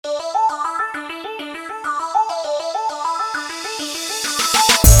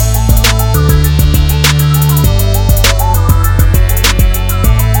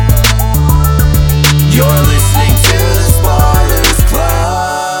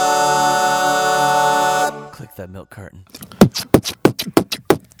curtain.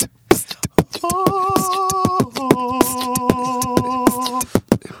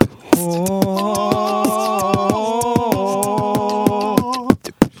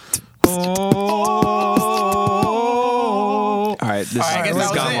 This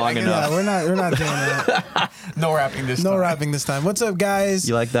has gone long enough. Yeah, we're not doing that. No rapping this time. No rapping this time. What's up, guys?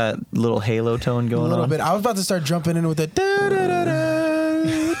 You like that little Halo tone going on? A little bit. I was about to start jumping in with the.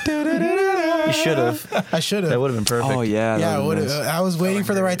 You should have. I should have. That would have been perfect. Oh yeah. Yeah, nice. I was waiting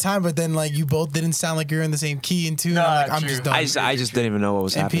for the right time, but then like you both didn't sound like you're in the same key and tune. No, I'm like, I'm true. just done. I just didn't even know what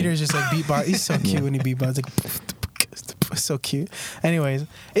was and happening. Peter's just like beatbox. He's so cute when he beatbox. Like so cute. Anyways,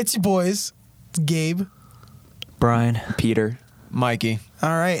 it's your boys. It's Gabe. Brian. Peter. Mikey. All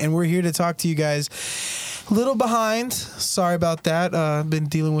right, and we're here to talk to you guys. A little behind. Sorry about that. I've been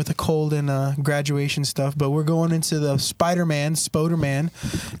dealing with a cold and graduation stuff, but we're going into the Spoderman,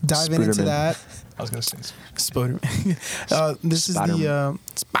 diving into that. I was gonna say Spoderman. This is the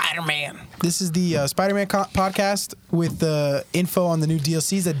Spider-Man. This is the Spider-Man podcast with the info on the new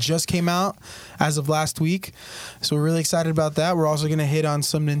DLCs that just came out as of last week. So we're really excited about that. We're also going to hit on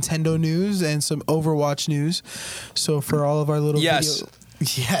some Nintendo news and some Overwatch news. So for all of our little Yes.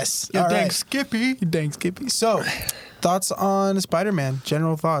 Yes. You All dang right. Skippy. You dang Skippy. So, thoughts on Spider-Man?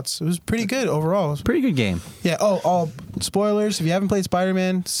 General thoughts. It was pretty good overall. Pretty good game. Yeah. Oh, all spoilers. If you haven't played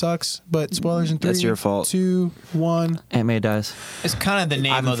Spider-Man, sucks. But spoilers in 3, That's your fault. 2, 1. Aunt May dies. It's kind of the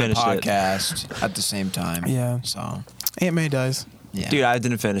name haven't of the finished it. podcast at the same time. Yeah. So, Aunt May dies. yeah. Dude, I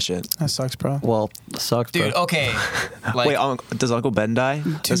didn't finish it. That sucks, bro. Well, sucks, Dude, bro. okay. Like, Wait, does Uncle Ben die?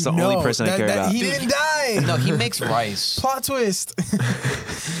 That's the Dude, only no, person I care about. He didn't die. no, he makes rice. Plot twist.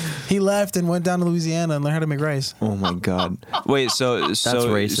 He left and went down to Louisiana and learned how to make rice. Oh my god. Wait, so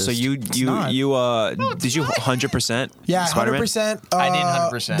racist. so you not. did you 100%? Yeah, Spider-Man? 100%. I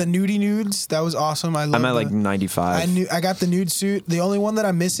did 100%. The nudie nudes, that was awesome. I love. I'm at like 95. I got the nude suit. The only one that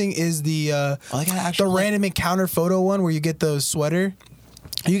I'm missing is the they got the actual, random encounter photo one where you get the sweater.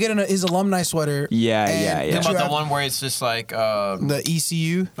 You get his alumni sweater. Yeah, and yeah, yeah. that About you the have- one where it's just like The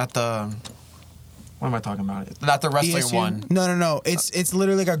ECU. not the. What am I talking about? Not the wrestling ESU? one. No. It's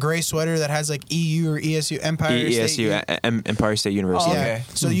literally like a gray sweater that has like EU or ESU Empire ESU, State. Empire State University. Oh, Yeah. okay.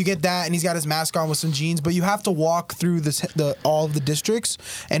 So you get that, and he's got his mask on with some jeans. But you have to walk through all of the districts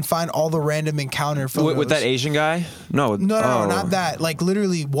and find all the random encounter photos. With that Asian guy? No. No, oh. not that. Like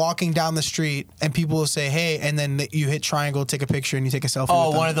literally walking down the street, and people will say, "Hey," and then you hit triangle, take a picture, and you take a selfie. Oh,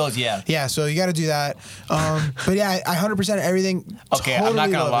 with them. one of those, yeah. Yeah, so you got to do that. But yeah, I 100% everything. Okay, totally I'm not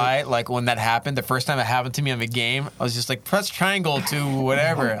gonna love lie. it. Like when that happened, the first time it happened to me on the game, I was just like, press triangle to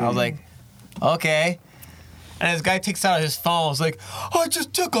whatever. I was like, okay. And this guy takes out his phone. I was like, I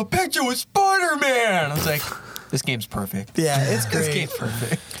just took a picture with Spider-Man. I was like, this game's perfect. Yeah, it's This great. game's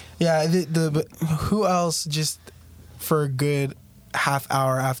perfect. Yeah, but who else just for a good half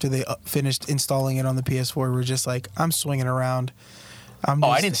hour after they finished installing it on the PS4 were just like, I'm swinging around.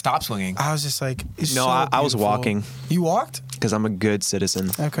 I didn't stop swinging. I was just like, it's No, so I was beautiful. walking. You walked? Because I'm a good citizen.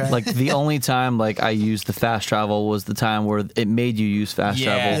 Okay. Like the only time like I used the fast travel was the time where it made you use fast Yes.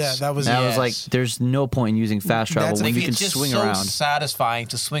 travel. Yeah, that was- And I was Yes. like, there's no point in using fast travel That's when like you can it's just swing so around. satisfying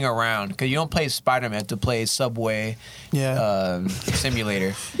to swing around because you don't play Spider-Man to play Subway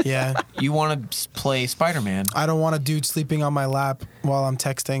simulator. yeah. You want to play Spider-Man. I don't want a dude sleeping on my lap while I'm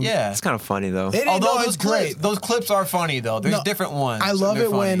texting. Yeah. It's kind of funny though. Although it's those great. clips, those clips are funny though. There's No, different ones. I love They're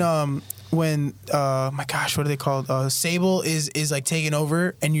it funny. when my gosh, what are they called? Sable is like taking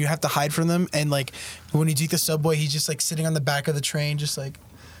over and you have to hide from them, and like when you take the subway, he's just like sitting on the back of the train, just like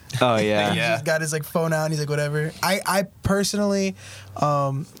Oh yeah. he's Yeah. just got his like phone out and he's like whatever. I personally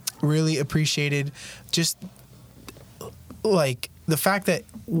really appreciated just like the fact that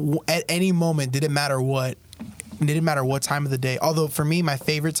at any moment didn't matter what time of the day. Although for me, my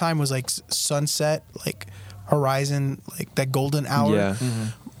favorite time was like sunset, like horizon, like that golden hour. Yeah.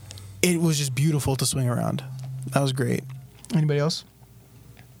 It was just beautiful to swing around. That was great. Anybody else?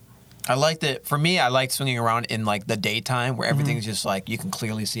 I liked it. For me, I liked swinging around in like the daytime where everything's just like you can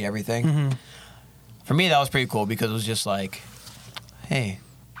clearly see everything. For me, that was pretty cool because it was just like, hey,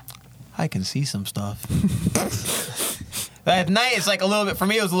 I can see some stuff. But at night, it's like a little bit. For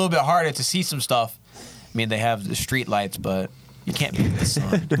me, it was a little bit harder to see some stuff. I mean, they have the street lights, but you can't beat the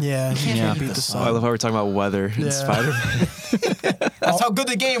sun. Yeah, you can't beat the Oh, I sun. love how we're talking about weather in Yeah. Spider-Man. That's how good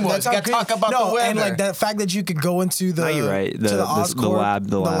the game was. You got to talk about the weather. and like that fact that you could go into the No, you're right. to the Oscorp,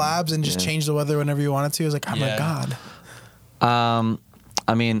 the lab. labs, and just Yeah. change the weather whenever you wanted to. It was like, oh my Yeah. god.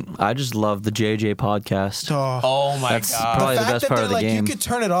 I mean, I just love the JJ podcast. Oh my That's god. probably the fact best that part they're of the like, game. you could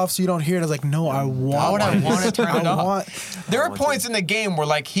turn it off so you don't hear it. I was like, no, I want. Why would I want to turn it I off? want. There were points in the game where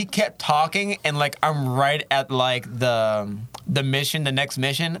like he kept talking and like I'm right at like the mission, the next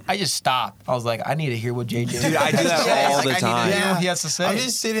mission. I just stopped. I was like, I need to hear what JJ. Dude, I do that Yeah, all like, the I need to time. hear what he has to say. I'm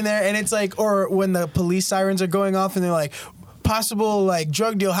just sitting there, and it's like, or when the police sirens are going off, and they're like, possible like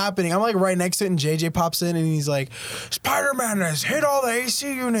drug deal happening. I'm like right next to it, and JJ pops in, and he's like, Spider-Man has hit all the AC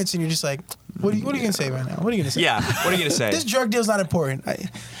units, and you're just like, what are you gonna say right now? What are you gonna say? Yeah. What are you gonna say? This drug deal's not important.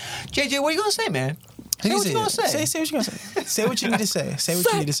 JJ, what are you gonna say, man? Say what you gonna say. Say what you gonna say. Say what you need to say. Say what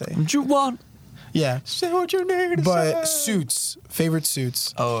you need to say. What you want? Yeah. Say what you need to But say. suits, favorite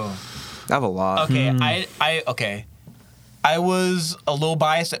suits. Oh. I have a lot. Okay, okay. I was a little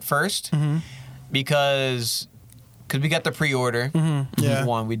biased at first because we got the pre-order. Yeah.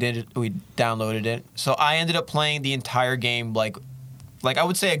 One, we downloaded it. So I ended up playing the entire game like I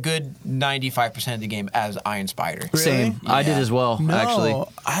would say a good 95% of the game as Iron Spider. Really? Same. I did Yeah. as well, No, actually.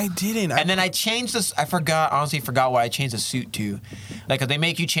 honestly. I didn't. And then I changed this. I honestly forgot what I changed the suit to. Like, 'cause they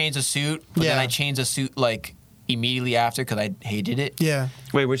make you change the suit, but then Yeah. I changed the suit like immediately after because I hated it. Yeah.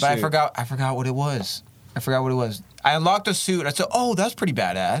 Wait, which But I suit? forgot what it was. I unlocked a suit. I said, "Oh, that's pretty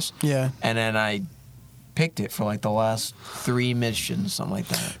badass." Yeah. And then I picked it for like the last 3 missions, something like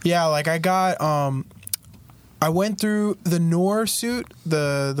that. Yeah, like I got I went through the Noir suit,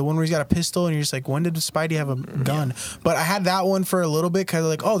 the one where he's got a pistol, and you're just like, when did Spidey have a gun? But I had that one for a little bit because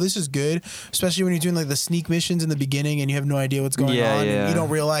like, oh, this is good, especially when you're doing like the sneak missions in the beginning and you have no idea what's going Yeah, on, yeah. and you don't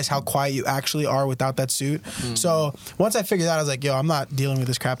realize how quiet you actually are without that suit. So once I figured that, I was like, yo, I'm not dealing with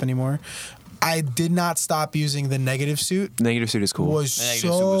this crap anymore. I did not stop using the negative suit. Negative suit is cool. Was The negative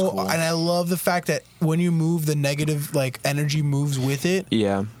so, suit was cool. and I love the fact that when you move, the negative like energy moves with it.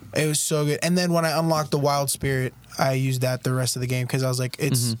 Yeah. It was so good. And then when I unlocked the Wild Spirit, I used that the rest of the game because I was like,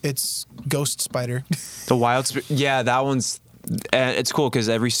 it's Ghost Spider. The wild spirit. Yeah, that one's. And it's cool because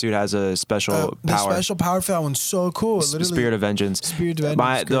every suit has a special The power. special power for that one's so cool. It literally- Spirit of Vengeance. Spirit of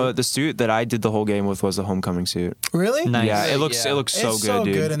Vengeance is great. The suit that I did the whole game with was the Homecoming suit. Really? Nice. Yeah, Yeah. it looks so It's good, so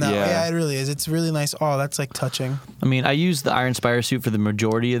dude. good in that. Yeah, it really is. It's really nice. Oh, that's like touching. I mean, I used the Iron Spider suit for the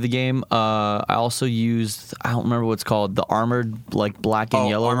majority of the game. I also used, I don't remember what it's called, the armored, like black and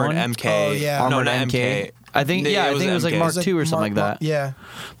yellow Armored one. MK. Oh, yeah. No, Armored not MK. I think, yeah, I think it was like MK. Mark II or something like that. Yeah.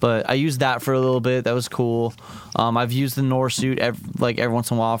 But I used that for a little bit. That was cool. I've used the Nor suit every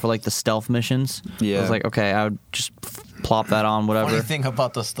once in a while for like the stealth missions. Yeah. I was like, okay, I would just plop that on, Funny whatever. thing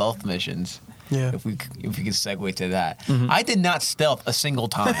about the stealth missions. Yeah. If we could segue to that, I did not stealth a single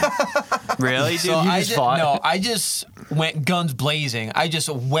time. Really, dude? So you I just fought? I just went guns blazing. I just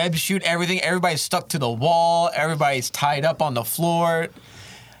web shoot everything. Everybody's stuck to the wall. Everybody's tied up on the floor.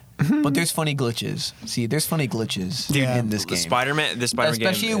 But there's funny glitches. See, there's funny glitches Yeah. in this game. This Spider-Man game.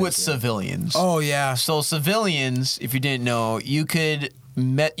 Especially with civilians. Oh, yeah. So civilians, if you didn't know, you can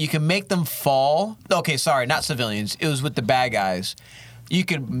make them fall. Okay, sorry, not civilians. It was with the bad guys. You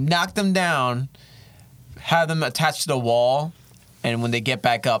could knock them down, have them attached to the wall, and when they get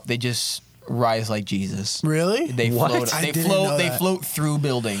back up, they just rise like Jesus. Really? They What? float. I They didn't float. know They that. float through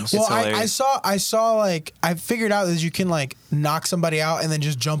buildings. Well, I hilarious. saw like I figured out that you can like knock somebody out and then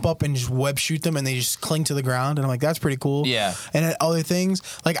just jump up and just web shoot them and they just cling to the ground, and I'm like, that's pretty cool. Yeah. And then other things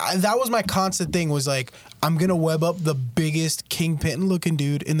like that was my constant thing was like, I'm gonna web up the biggest kingpin looking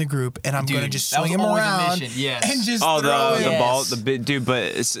dude in the group and I'm gonna Dude, just that swing was him always a around mission, yes. and just Oh, throw the it. ball, the big dude. But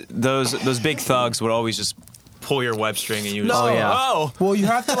it's those big thugs would always just pull your web string and you. No. Just, Oh, yeah. Oh. Well, you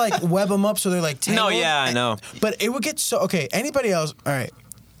have to like web them up so they're like No, tangled. yeah, I know. But it would get so okay. Anybody else? All right.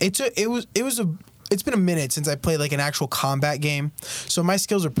 It's been a minute since I played like an actual combat game, so my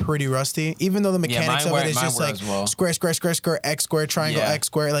skills are pretty rusty. Even though the mechanics mine of were- it is mine just were like as well. square, square, square, square, X square, triangle, Yeah. X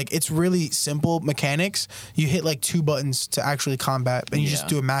square. Like it's really simple mechanics. You hit like 2 buttons to actually combat, and you just Yeah.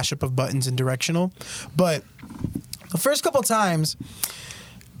 do a mashup of buttons and directional. But the first couple times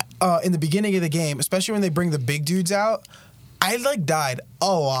in the beginning of the game, especially when they bring the big dudes out, I like died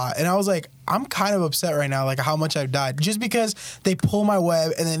a lot, and I was like, I'm kind of upset right now, like how much I've died, just because they pull my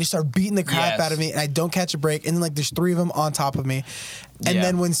web and then they start beating the crap Yes. out of me, and I don't catch a break, and then like there's 3 of them on top of me, and Yeah.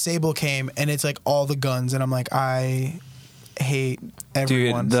 then when Sable came and it's like all the guns, and I'm like, I hate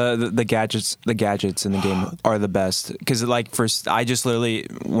everyone. Dude, the gadgets in the game are the best because like I just literally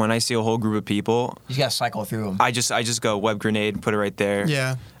when I see a whole group of people, You gotta cycle through them. I just go web grenade, put it right there.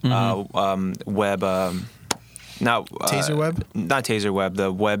 yeah, Web. not Taser web? Not taser web.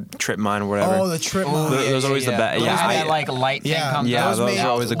 The web trip mine or whatever. Oh, the trip mine. Those are always the best. Those Yeah, that like light thing Yeah, comes yeah, out. those are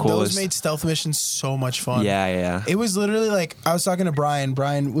always the coolest. Those made stealth missions so much fun. Yeah. It was literally like I was talking to Brian.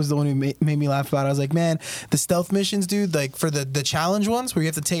 Brian was the one who made me laugh about it. I was like, man, the stealth missions, dude, like for the challenge ones where you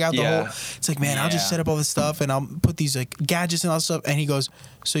have to take out the whole. It's like, man, I'll just set up all this stuff and I'll put these like gadgets and all this stuff. And he goes,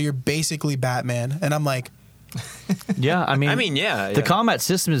 so you're basically Batman. And I'm like, Yeah, I mean, yeah. The combat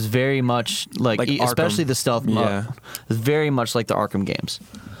system is very much like Arkham. especially the stealth mode. It's very much like the Arkham games.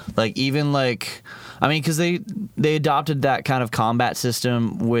 Like even like, I mean, because they adopted that kind of combat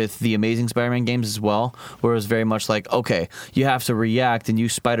system with the Amazing Spider-Man games as well, where it was very much like, okay, you have to react and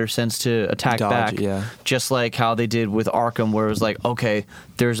use spider sense to attack Dodge, back, yeah. just like how they did with Arkham, where it was like, okay,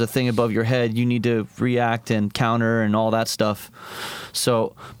 there's a thing above your head, you need to react and counter and all that stuff.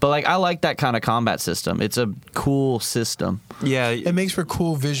 So, but like I like that kind of combat system. It's a cool system. Yeah. it makes for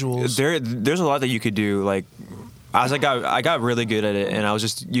cool visuals. There's a lot that you could do. Like, I got really good at it, and I was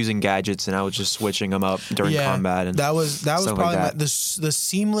just using gadgets, and I was just switching them up during combat. And that was stuff probably like that. the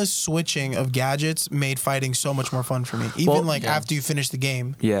seamless switching of gadgets made fighting so much more fun for me. Even after you finish the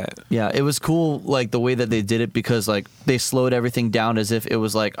game. Yeah. Yeah, it was cool, like the way that they did it, because like they slowed everything down as if it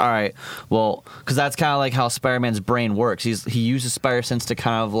was like, all right, well, because that's kind of like how Spider-Man's brain works. He uses spider sense to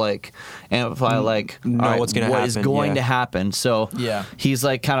kind of like amplify like know all right, what's gonna what is happen, going yeah. to happen. So Yeah. he's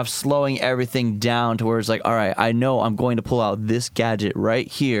like kind of slowing everything down to where it's like, all right, I know I'm going to pull out this gadget right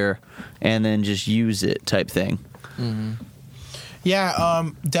here and then just use it type thing. Yeah,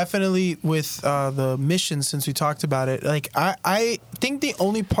 definitely with the missions, since we talked about it. Like, I think the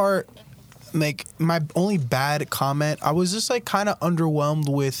only part, like, my only bad comment, I was just, like, kind of underwhelmed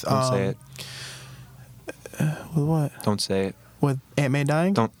with... Don't say it. With what? Don't say it. With Aunt May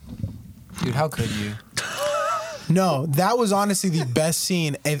dying? Don't. Dude, how could you? No, that was honestly the best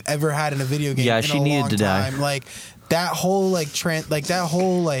scene I've ever had in a video game. Yeah, in she a needed long to die. time. Like, that whole, like, that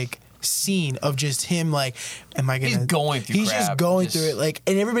whole, like... scene of just him like, am I gonna? He's going through. He's just crap. going through it like,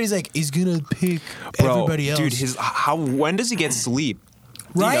 and everybody's like, he's gonna pick Bro, everybody else. dude, when does he get sleep?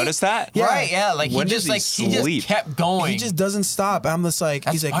 Do Right? you notice that? Yeah. Right, yeah, like When he does just he like he sleep? just kept going. He just doesn't stop. I'm just like,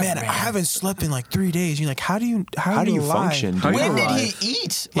 That's he's like, man, Spider-Man. I haven't slept in like 3 days. You're like, how do you you lie? function? How do you When did alive? he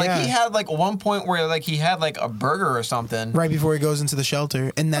eat? Like Yeah. he had like one point where like he had like a burger or something. Right before he goes into the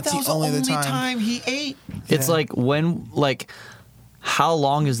shelter, and But that's that was the only time he ate. It's Yeah. like when like how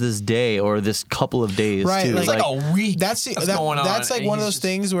long is this day or this couple of days Right, too? like- It's like a week. That's going on. That's like and one of he's those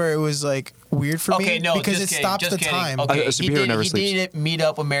things where it was like weird for Okay, me no, because just it kidding, stops just the kidding. time. Okay, A superhero never sleeps. He did meet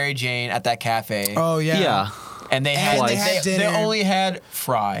up with Mary Jane at that cafe. Oh yeah, yeah. and they And had they had they dinner. only had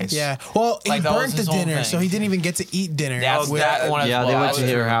fries. yeah. Well, Like, he that was burnt the his whole dinner, thing. so he didn't even get to eat dinner. That's With- that one. As Yeah, well. they went That's to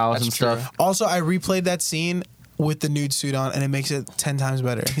her true. house That's and true. stuff. Also, I replayed that scene with the nude suit on, and it makes it 10 times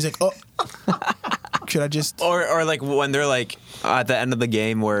better. He's like, oh, should I just? Or like when they're like at the end of the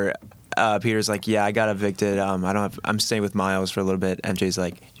game where Peter's like, yeah, I got evicted. I'm staying with Miles for a little bit. MJ's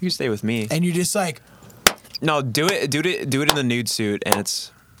like, you can stay with me. And you're just like, No, do it in the nude suit, and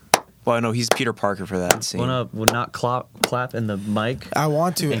it's. Well, no, he's Peter Parker for that scene. Would not clap in the mic. I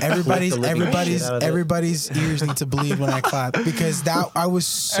want to. And click the living shit out of it. Everybody's ears need to bleed when I clap because that I was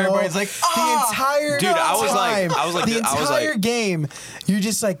so. Everybody's like, the "Ah!" entire Dude, I was like- time, I was like- the I was entire like- game. You're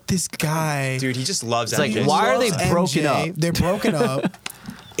just like this guy. Dude, he just loves It's like, MJ. why are they loves broken MJ. up? They're broken up.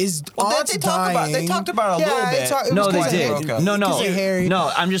 Is Well, Aunt's they talked about- they dying. talked about it a little bit. it No, was they 'cause of did. Harry. No, Because of Harry.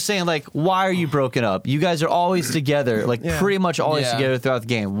 no. I'm just saying, like, why are you broken up? You guys are always together, like Yeah. pretty much always Yeah. together throughout the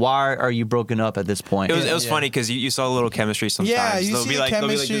game. Why are you broken up at this point? It was funny because you saw a little chemistry sometimes. Yeah, you They'll see be the like, they'll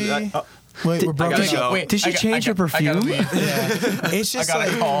be chemistry. like, oh, Wait, we're broken gotta up. go. Wait, Did she I got- change her I gotta perfume? leave. Yeah. It's I just got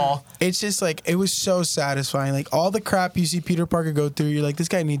a like call. it's just like it was so satisfying. Like all the crap you see Peter Parker go through, you're like, this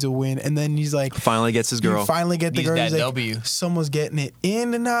guy needs a win, and then he's like, finally gets his girl. you finally get the Needs girl. that He's like, W. someone's getting it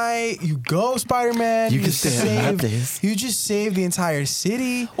in tonight. You go, Spider-Man. You can just stay and have this. You just saved the entire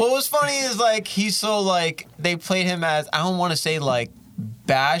city. What was funny is like he's so like they played him as I don't want to say like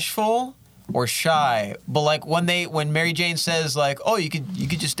bashful or shy, but like when Mary Jane says like, oh, you could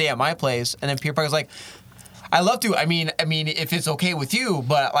just stay at my place, and then Peter Parker's like, I love to. I mean, if it's okay with you,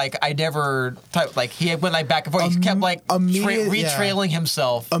 but like I never like he went like back and forth. He kept like Immediate- retrailing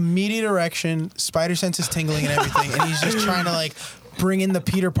himself. Immediate erection, spider sense is tingling and everything, and he's just trying to like bring in the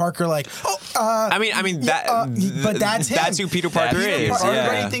Peter Parker like, I mean that. but that's him. That's who Peter Parker is.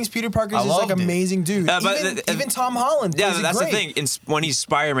 Everybody thinks Peter Parker's I just like loved it. amazing dude. Even Tom Holland. Yeah, plays it that's great. the thing. When he's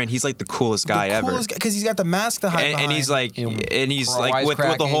Spider-Man, he's like the coolest guy ever. Because he's got the mask to hide And behind. he's like, Wisecracking.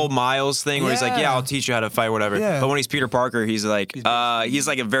 with the whole Miles thing, where he's like, yeah, I'll teach you how to fight, whatever. Yeah. But when he's Peter Parker, he's like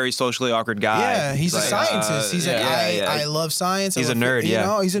a very socially awkward guy. Yeah, he's a like, scientist. He's like, I love science. He's I a love nerd, You yeah.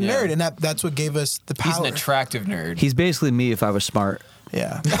 know, he's a nerd, and that's what gave us the power. He's an attractive nerd. He's basically me if I was smart.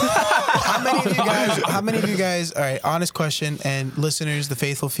 Yeah. How many of you guys? All right, honest question, and listeners, the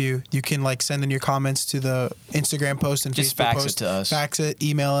faithful few, you can like send in your comments to the Instagram post and Just Facebook fax post. it to us. Fax it,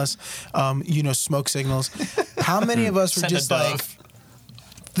 email us. Smoke signals. How many of us were Send a just dove. like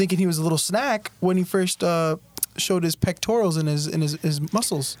thinking he was a little snack when he first showed his pectorals and his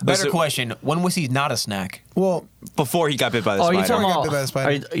muscles? Better question: when was he not a snack? Well, before he got bit by the Oh, spider. you talking got bit by the about?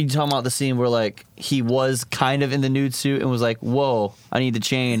 spider. Are you talking about the scene where like he was kind of in the nude suit and was like, "Whoa, I need to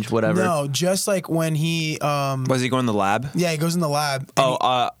change, whatever." no, just like when he Was he going to the lab? yeah, he goes in the lab. And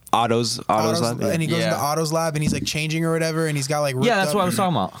Otto's lab. and he goes Yeah. into Otto's lab and he's like changing or whatever, and he's got like ripped Yeah, that's up- what I was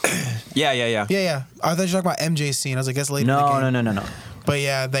talking about. Yeah. Yeah. I thought you were talking about MJ's scene. I was like, that's later in the game. No. But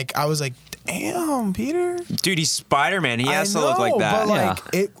yeah, like I was like, damn, Peter. Dude, he's Spider-Man. He has I to look like know, that.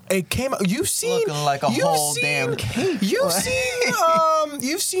 But like it came. You've seen Looking like a you've whole seen- damn cape.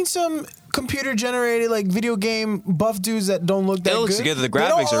 You've seen some computer generated like video game buff dudes that don't look that It looks good. good. The They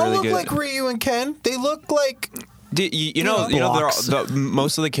graphics don't are all really look good. like Ryu and Ken. They look like Dude, you know, Blocks.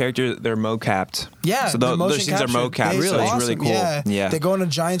 most of the characters they're mocapped. yeah. So the those motion scenes are capture. mocap. It's Really, awesome. really cool. Yeah. They go in a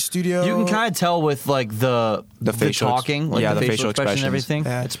giant studio. You can kind of tell with like the facial talking, like yeah, the the facial facial expression and expressions.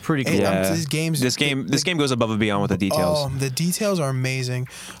 everything. Yeah. It's pretty cool. Yeah. Yeah. This game goes above and beyond with the details. Oh, the details are amazing.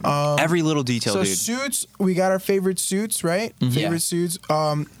 Every little detail, So dude. suits, we got our favorite suits, right? Favorite suits.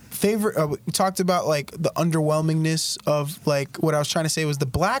 We talked about like the underwhelmingness of like what I was trying to say was the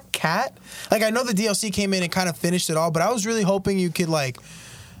Black Cat. Like I know the DLC came in and kind of finished it all, but I was really hoping you could like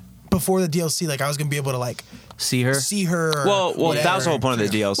before the DLC, like I was gonna be able to like See her? see her. Well, that was whatever. the whole point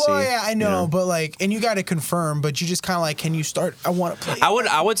of the DLC. Well, yeah, I know, you know? but like, and you got to confirm, but you just kind of like, can you start? I want to play.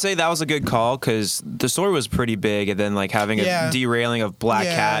 I would say that was a good call because the story was pretty big, and then like having a Yeah. derailing of Black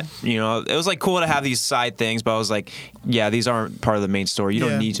Yeah. Cat, you know, it was like cool to have these side things, but I was like, yeah, these aren't part of the main story. You Yeah.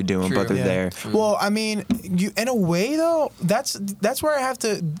 don't need to do them, True. but they're Yeah. there. Well, I mean, you in a way though, that's where I have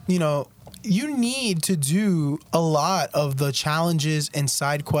to, you need to do a lot of the challenges and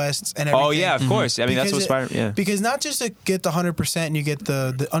side quests and everything. Oh yeah, of course. I mean, that's what Because Spider. Yeah. Because not just to get the 100% and you get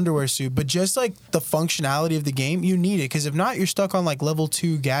the underwear suit, but just like the functionality of the game, you need it. Because if not, you're stuck on like level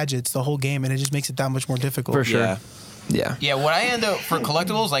 2 gadgets the whole game, and it just makes it that much more difficult. For sure. Yeah. Yeah. Yeah, what I end up for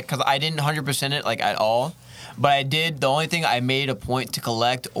collectibles, like, because I didn't 100% it like at all, but I did. The only thing I made a point to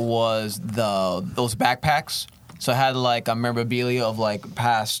collect was those backpacks. So I had like a memorabilia of like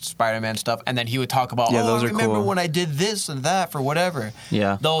past Spider-Man stuff, and then he would talk about, Yeah, oh, those I are remember cool. when I did this and that for whatever.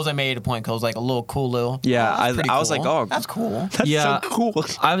 Yeah. Those I made a point because it was like a little cool little. Yeah, that's pretty I was like, cool. oh, that's cool. That's Yeah. so cool.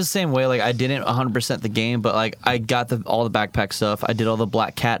 I was the same way. Like I didn't 100% the game, but like I got all the backpack stuff. I did all the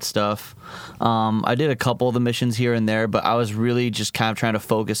Black Cat stuff. I did a couple of the missions here and there, but I was really just kind of trying to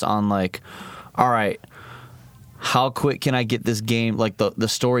focus on like, all right, how quick can I get this game, like the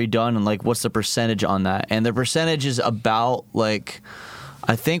story done, and like what's the percentage on that? And the percentage is about like,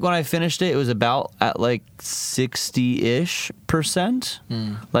 I think when I finished it, it was about at like 60-ish%,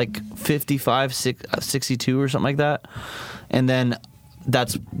 like 55, 62 or something like that. And then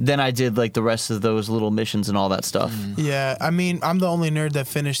I did like the rest of those little missions and all that stuff. Yeah, I mean, I'm the only nerd that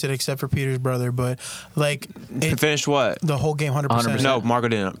finished it except for Peter's brother, but like Finished what? the whole game 100%. 100%. No, Marco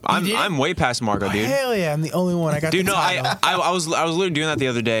didn't. I'm way past Marco, dude. Hell yeah, I'm the only one. I got Dude, the no, title. I was literally doing that the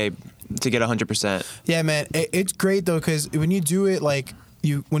other day to get 100%. Yeah, man, it's great though because when you do it, like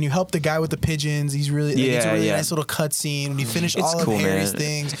when you help the guy with the pigeons, he's really it's a Yeah, really yeah. nice little cutscene. When you finish It's all cool, of Harry's man.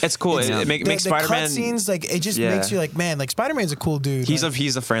 things, It's cool. It makes the Spider-Man. cutscenes like it just Yeah. makes you like, man, like Spider-Man's a cool dude. He's like,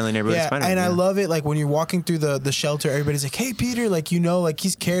 a friendly neighborhood yeah, Spider-Man. and I yeah. love it. Like when you're walking through the shelter, everybody's like, "Hey, Peter," like like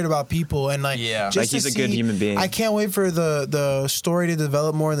he's cared about people, and like Yeah. just Like, he's to a good see- human being. I can't wait for the story to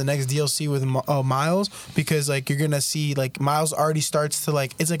develop more in the next DLC with Miles, because like you're gonna see like Miles already starts to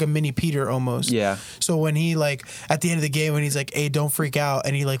like it's like a mini Peter almost. Yeah. So when he like at the end of the game when he's like, "Hey, don't freak out,"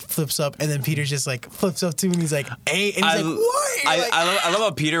 and he like flips up, and then Peter's just like flips up too, and he's like, "Hey," and he's like, "What?" You're like, I love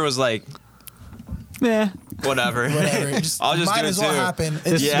how Peter was like, Yeah. whatever. whatever. I'll just might do it as well too. happen.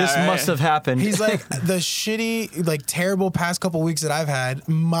 This, Yeah, this right. must have happened. He's like the shitty, like terrible past couple weeks that I've had.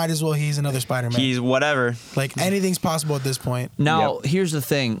 Might as well he's another Spider-Man. He's whatever. Like anything's possible at this point. Now, Yep. here's the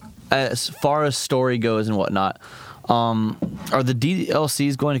thing. As far as story goes and whatnot, are the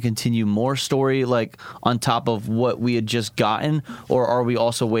DLCs going to continue more story like on top of what we had just gotten, or are we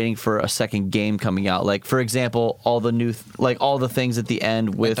also waiting for a second game coming out? Like, for example, all the new all the things at the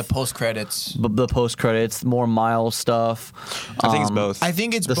end with Like the post credits. the post credits, more Miles stuff. I think it's both. I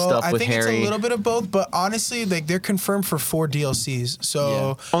think it's The both. stuff I with think it's Harry. a little bit of both, but honestly, like they're confirmed for 4 DLCs.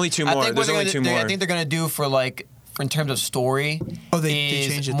 So Only 2 more. There's only 2 more. I think they're gonna do for like. In terms of story, they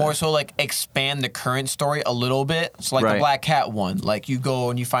changed it more there. so like expand the current story a little bit. So like the Right. Black Cat one, like you go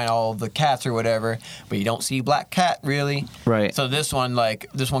and you find all the cats or whatever, but you don't see Black Cat really. Right. So this one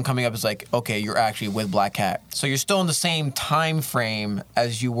coming up is like, okay, you're actually with Black Cat. So you're still in the same time frame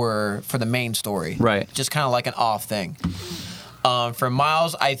as you were for the main story. Right. Just kind of like an off thing. For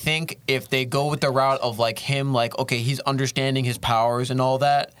Miles, I think if they go with the route of like him, like, okay, he's understanding his powers and all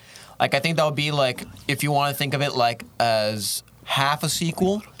that, like I think that would be like, if you want to think of it like as half a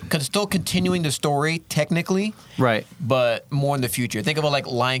sequel, because it's still continuing the story technically, Right. but more in the future. Think of it like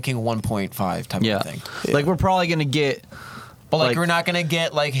Lion King 1.5 type Yeah. of thing. Like we're probably gonna get. But like, Like- we're not gonna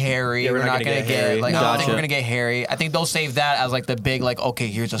get like Harry. Yeah, we're not gonna get Harry. like I don't think Gotcha. we're gonna get Harry. I think they'll save that as like the big like, okay,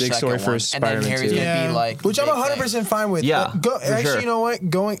 here's a Big second story one, for and then Spider-Man Harry's 2. gonna be like, which I'm big 100% fine with. Yeah, for actually, sure. you know what?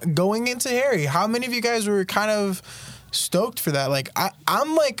 Going into Harry, how many of you guys were kind of stoked for that? Like,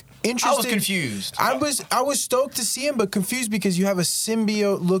 I'm like interested. I was confused. I was stoked to see him, but confused because you have a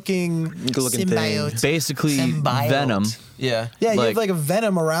symbiote looking Good-looking thing. Basically, Symbiote. Venom. Yeah. Yeah, you Like- have like a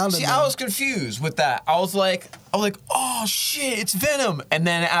venom around See, him. I was confused with that. I was like, oh shit, it's Venom. And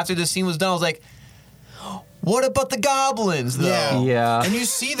then after the scene was done, I was like, what about the goblins though? Yeah. Yeah. And you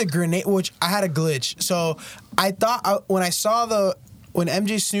see the grenade, which I had a glitch. So I thought when I saw when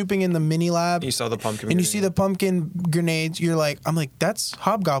MJ's snooping in the mini lab, You saw the pumpkin and you grenade. see the pumpkin grenades, I'm like, that's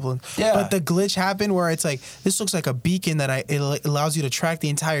Hobgoblin. Yeah. But the glitch happened where it's like, this looks like a beacon that it allows you to track the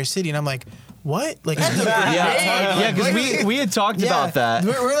entire city, and I'm like, what? Like, Yeah, because we had talked about that.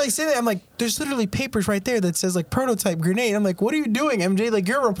 We're like sitting there. I'm like, there's literally papers right there that says like prototype grenade. I'm like, what are you doing, MJ? Like,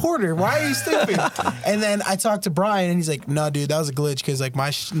 you're a reporter. Why are you stupid? And then I talked to Brian, and he's like, no, dude, that was a glitch because like my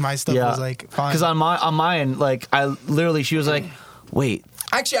stuff Yeah, was like fine. because on my end, like I literally, she was like, "Wait,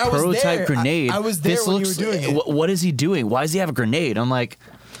 Actually, I was prototype there. grenade. I was there This when looks. you were doing it. What is he doing? Why does he have a grenade?" I'm like,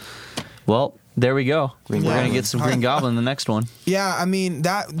 "Well, there we go. We're gonna Goblin. get some Green Goblin in the next one." Yeah, I mean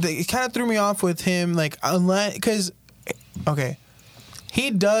it kind of threw me off with him, like unless because, okay,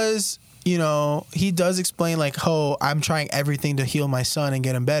 he does explain like, oh, I'm trying everything to heal my son and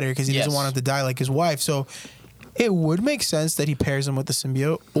get him better because he doesn't Yes. want him to die like his wife. So it would make sense that he pairs him with a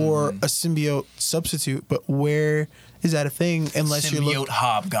symbiote or a symbiote substitute. But where is that a thing? Unless you're Symbiote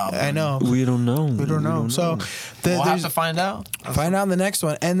Hobgoblin. I know. We don't know. We don't know. So We'll have there's to find out. find out in the next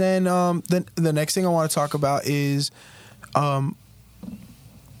one, and then the next thing I want to talk about is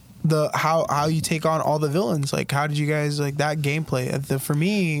the how you take on all the villains. Like, how did you guys like that gameplay? For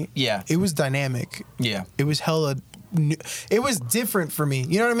me, Yeah. it was dynamic. Yeah. It was hella. It was different for me.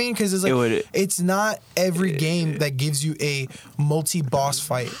 You know what I mean? Because it's like it's not every game that gives you a multi-boss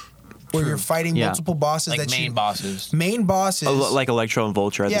fight where you're fighting Yeah. multiple bosses Like that main bosses. main bosses. Like Electro and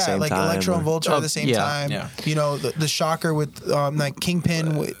Vulture at the same like time. Electro and Vulture at the same yeah. time. Yeah. You know, the Shocker with like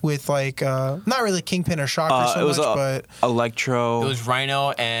Kingpin with like not really Kingpin or Shocker so it was much, but Electro. It was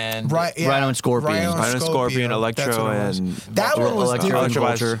Rhino and Rhino and Scorpion. Rhino Rhino and Scorpion, That's Electro, what it was. and that one was Electro different.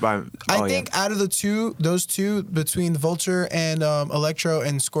 and Vulture. I think out of those two between the Vulture and Electro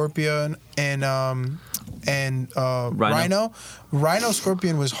and Scorpion and Rhino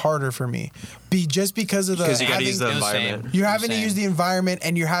Scorpion was harder for me, just because of because you got to having- use the It was same. environment. you're having to Same. use the environment,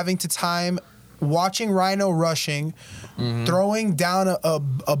 and you're having to time watching Rhino rushing, throwing down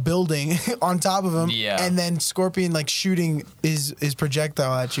a building on top of him, Yeah. and then Scorpion like shooting his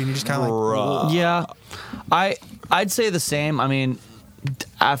projectile at you, and you're just kind of like, Bruh. Yeah, I'd say the same. I mean,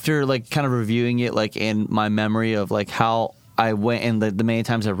 after like kind of reviewing it, like in my memory of like how I went and the many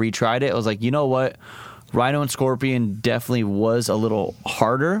times I retried it, I was like, you know what, Rhino and Scorpion definitely was a little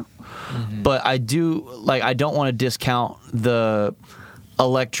harder, but I don't want to discount the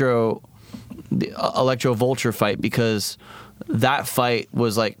Electro Vulture fight because that fight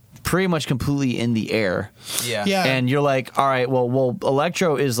was like pretty much completely in the air. Yeah. Yeah. And you're like, all right, well,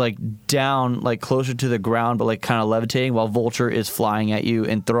 Electro is like down, like closer to the ground, but like kind of levitating, while Vulture is flying at you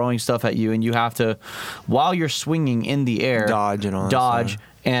and throwing stuff at you, and you have to, while you're swinging in the air, Dodge and all that dodge, stuff.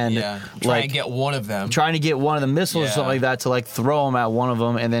 and Yeah. Try like and get one of them. trying to get one of the missiles or Yeah. something like that to like throw them at one of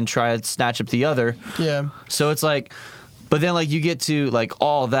them, and then try to snatch up the other. yeah. So it's like, but then like you get to like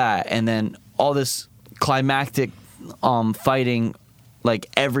all that, and then all this climactic fighting like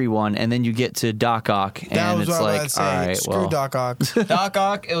everyone, and then you get to Doc Ock, That and was it's what I was like, about to say. all right, Screw well, Doc Ock. Doc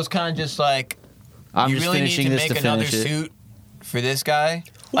Ock, it was kind of just like, I'm you just really need finishing to this make to another finish it. suit for this guy.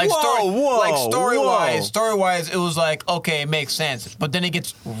 Like Whoa, story wise, it was like, okay, it makes sense. But then it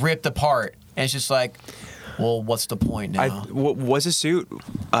gets ripped apart, and it's just like, well, what's the point now? Was a suit?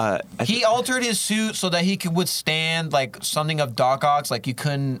 He altered his suit so that he could withstand like something of Doc Ock's. Like you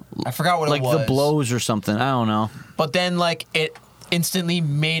couldn't. I forgot what Like it was. the blows or something. I don't know. But then like it instantly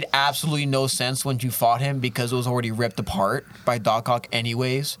made absolutely no sense when you fought him because it was already ripped apart by Doc Ock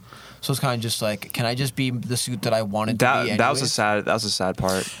anyways. So it's kind of just like, can I just be the suit that I wanted to be? Anyways? That was a sad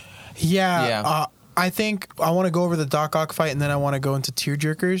part. Yeah. I think I want to go over the Doc Ock fight and then I want to go into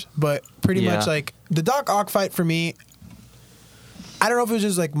tearjerkers. But pretty much like the Doc Ock fight for me, I don't know if it was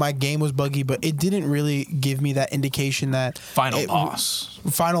just like my game was buggy, but it didn't really give me that indication that Final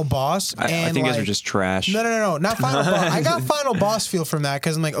boss. I think you guys are just trash. No, not final boss. I got final boss feel from that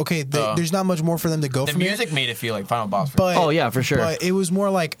because I'm like, okay, there's not much more for them to go The from music here. made it feel like Final Boss. But Oh, yeah, for sure. But it was more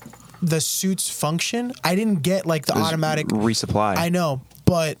like the suit's function. I didn't get like the automatic resupply. I know,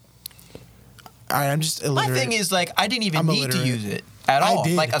 but I'm just My illiterate. thing is like I didn't even I'm need to illiterate. use it at I all.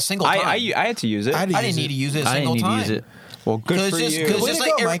 did. Like a single time. I had to use it. I I didn't need to use it a I didn't single need time. to use it. Well, good for you. Because Way just to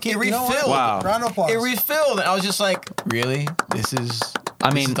like go, Mikey. it You know what? refilled. Wow. Round of applause. It refilled, and I was just like, really? This is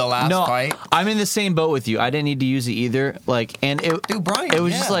the last no, fight. I'm in the same boat with you. I didn't need to use it either. Like, and it, Dude, Brian, it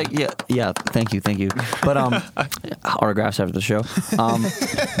was just yeah. like, yeah. Thank you. But autographs after the show.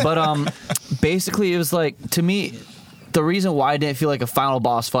 But basically, it was like to me, the reason why I didn't feel like a final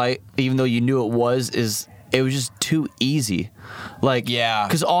boss fight, even though you knew it was, is it was just too easy. Like, Yeah.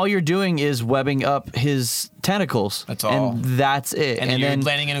 because all you're doing is webbing up his tentacles. That's all. and that's it. And, you're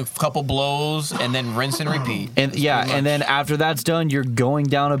landing in a couple blows, and then rinse and repeat. And That's yeah, pretty and much- then after that's done, you're going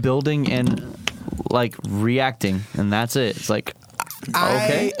down a building and like reacting, and that's it. It's like,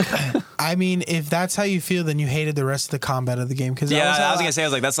 okay. I mean, if that's how you feel, then you hated the rest of the combat of the game. Because Yeah, I was gonna say, I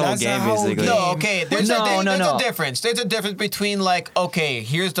was like, that's the whole game, basically. No, okay. There's No, a difference. There's a difference between like, okay,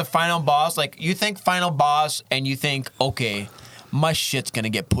 here's the final boss. Like you think final boss, and you think, okay, my shit's gonna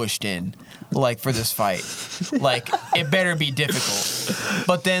get pushed in, like for this fight. Like it better be difficult.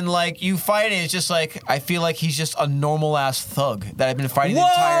 But then like you fight, and it's just like I feel like he's just a normal ass thug that I've been fighting the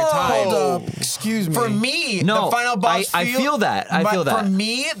entire time. Hold up. Excuse me. For me, No, the final boss I feel that. I feel that. For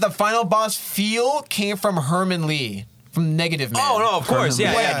me, the final boss feel came from Herman Lee. From Negative Man. Oh no, of course,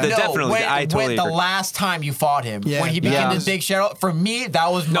 yeah, definitely. I totally the agree. last time you fought him, Yeah. when he became Yeah. the big shadow. For me, that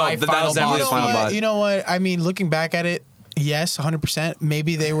was my that final was definitely boss. his final boss. You know what? I mean, looking back at it, yes, 100%.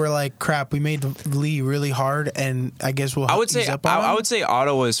 Maybe they were like, crap, we made Lee really hard, and I guess we'll I would say ease up on him. I would say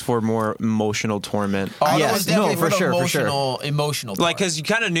Otto was for more emotional torment. Oh, Yes, that was definitely no, for the sure, for sure. emotional. Like, part. because you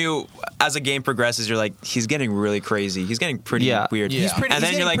kind of knew as the game progresses, you're like, he's getting really crazy. He's getting pretty Yeah. weird. Yeah. He's pretty- and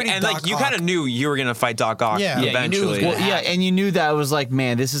he's then you're getting like, pretty and like Doc you Ock. kind of knew you were gonna fight Doc Ock Yeah. Yeah, you knew it was eventually. gonna Well, yeah, and you knew that was like,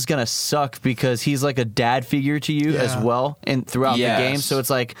 man, this is gonna suck because he's like a dad figure to you as Yeah. well, and throughout Yes. the game. So it's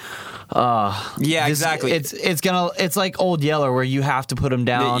like, Yeah, exactly. It's like Old Yeller where you have to put him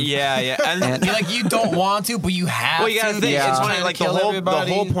down. Yeah. And, You're like you don't want to, but you have well, you gotta to. think. Yeah. It's Trying funny. to Like kill the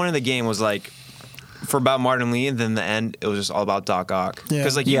everybody. whole point of the game was like, for about Martin Lee, and then the end, it was just all about Doc Ock. Yeah.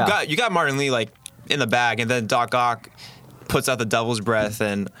 Because like Yeah. you got Martin Lee like in the bag, and then Doc Ock puts out the devil's breath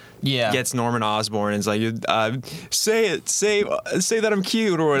and Yeah. gets Norman Osborn and is like, say that I'm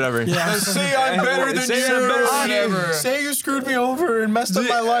cute or whatever. Yeah. Say I'm better than Say you. I'm better than Whatever. Say you screwed me over and messed up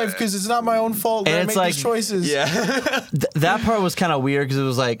my life because it's not my own fault that And I it's made like- these choices. Yeah. That part was kind of weird because it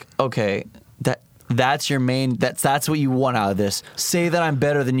was like, okay, that's your main. That's what you want out of this. Say that I'm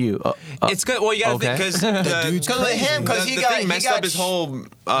better than you. It's good. Well, you gotta Okay. think dude's Because of him, because he the got thing messed got up his whole.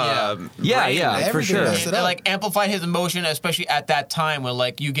 Yeah, brain. yeah, for Everything sure. messed it They up. like amplified his emotion, especially at that time when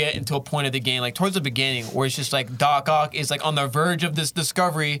like you get into a point of the game, like towards the beginning, where it's just like Doc Ock is like on the verge of this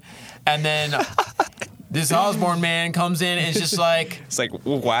discovery, and then this Osborn man comes in and it's just like, It's like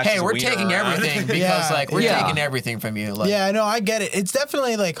whack hey, his we're wiener taking around. everything because Yeah, like we're yeah. taking everything from you. Like, Yeah, I know, I get it. It's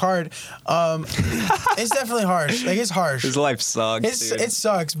definitely like hard. It's definitely harsh. Like it's harsh. His life sucks. It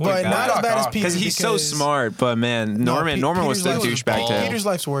sucks, but God. not as bad as Doc Peter Because he's so smart, but man, Norman was Peter's still a life was douchebag bald. to him. Peter's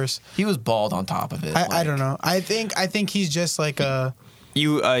life's worse. he was bald on top of it. I don't know. I think he's just like a.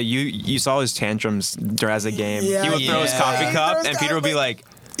 You saw his tantrums as a game. Yeah, he would throw his yeah. coffee He cup, throws and Peter would be coffee. like,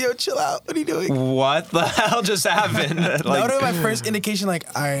 Yo, chill out. What are you doing? "What the hell just happened?" That would like, be my first indication. Like,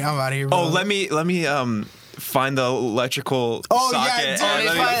 all right, I'm out of here. Bro. oh, let me find the electrical Oh, yeah, socket. dude. and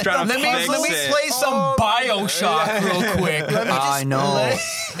let me try to let me fix it. play some Bioshock real quick. I know.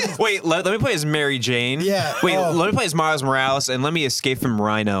 Wait, let me play as Mary Jane. Yeah. Wait, Oh. let me play as Miles Morales, and let me escape from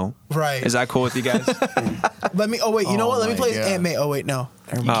Rhino. Right. Is that cool with you guys? Let me. Oh wait, you know Oh what? Let me my play as God. Aunt May. Oh wait, no.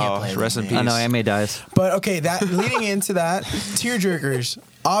 can't Oh, play rest in with peace. I know. May dies. But okay, that leading into that, tearjerkers.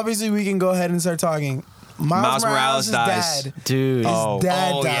 obviously we can go ahead and start talking. Miles Morales' dies. dad. Dude. His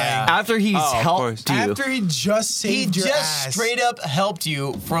dad Oh, died. yeah. After he's of course. helped you. After he just saved He your just ass. straight up helped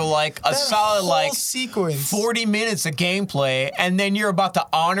you for like a That solid whole like sequence. 40 minutes of gameplay, and then you're about to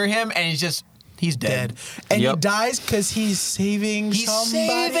honor him, and he's dead. dead. And Yep. he dies because he's saving He's somebody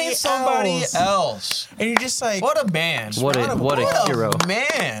saving somebody else. else. And you're just like, What a man. What a hero.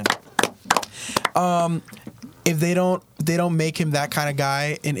 man. if they don't make him that kind of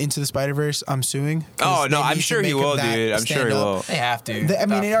guy in Into the Spider-Verse, I'm suing. 'Cause Oh no, they I'm need to sure he make him will, that dude. I'm sure he stand-up. will. They have to. I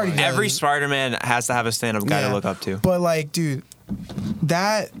mean, it already That does. Every Spider-Man has to have a stand-up guy to look up to. But like, dude,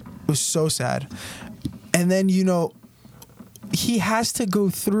 that was so sad. And then he has to go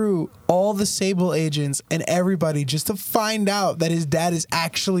through all the Sable agents and everybody just to find out that his dad is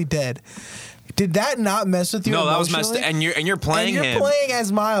actually dead. Did that not mess with you? No, that was messed. emotionally? And you're playing and you're him. playing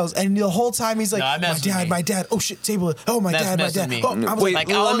as Miles, and the whole time he's like, No, it my messed with dad, me. my dad. Oh shit, Sable. Oh my That's dad, my messed with dad. me. Oh, I was Wait, like,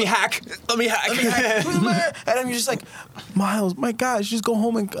 let me hack. Let me hack. and I'm just like, Miles, my gosh, just go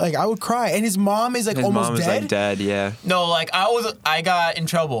home and like I would cry. And his mom is like His almost mom is dead. like dead. Yeah. No, like I got in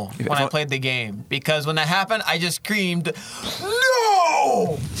trouble when I played the game because when that happened, I just screamed,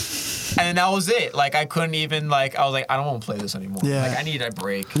 "No!" And that was it. Like I couldn't even like I was like I don't want to play this anymore. Yeah. Like I need a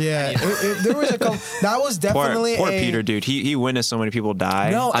break. Yeah, there was a couple. That was definitely Poor a, Peter, dude. He witnessed so many people die.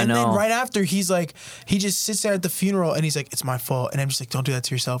 No, I and then know. right after he's like, he just sits there at the funeral and he's like, "It's my fault," and I'm just like, "Don't do that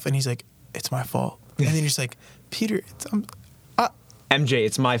to yourself." And he's like, "It's my fault," and then you're just like, "Peter, MJ,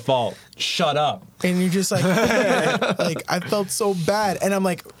 it's my fault. Shut up. and you're just like, like I felt so bad, and I'm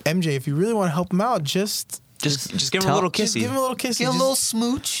like, MJ, if you really want to help him out, just Just give him a little just kissy. give him a little kiss, Get a little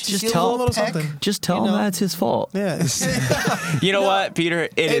smooch. Just give tell him a little something. Just tell You him know. that's his fault. Yeah, You know what, Peter?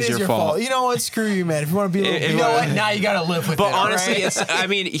 It is your fault. You know what? Screw you, man. If you want to be a little, It- You know what? Now you gotta live with it. But all honestly, right? it's. I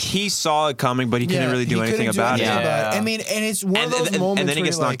mean, he saw it coming, but he couldn't really do he anything couldn't about it. anything Yeah. I mean, and it's one of those moments and then he where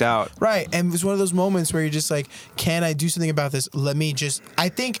gets you're knocked like, out. Right, and it's one of those moments where you're just like, can I do something about this? Let me just. I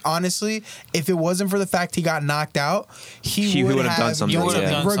think honestly, if it wasn't for the fact he got knocked out, he would have done something, done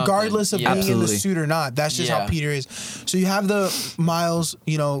yeah. something, regardless of Yeah. being in the Absolutely. suit or not. That's just how Yeah. Peter is. So you have the Miles,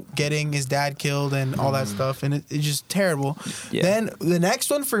 getting his dad killed and all that stuff, and it's just terrible. Yeah. Then the next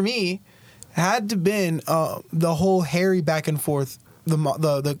one for me had to been the whole Harry back and forth.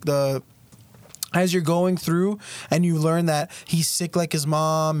 The as you're going through and you learn that he's sick like his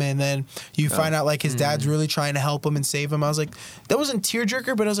mom, and then you find out like his dad's really trying to help him and save him. I was like, that wasn't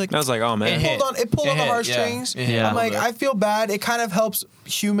tearjerker, but I was like, I was like, oh man. It hit. it pulled on the hit, heartstrings. yeah. It hit Yeah. I'm a like, little bit. I feel bad. It kind of helps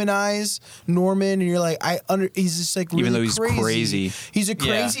humanize Norman, and you're like, he's just like really Even though he's crazy. He's a Yeah.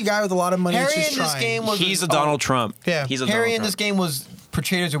 crazy guy with a lot of money. Harry that's in just this trying. game was He's a Donald Trump. Yeah. He's a Harry Donald in this Trump. game was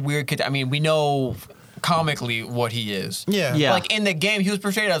portrayed as a weird kid. I mean, we know comically what he is. Yeah. Yeah. Like in the game, he was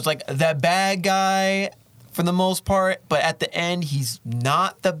portrayed as like the bad guy for the most part, but at the end, he's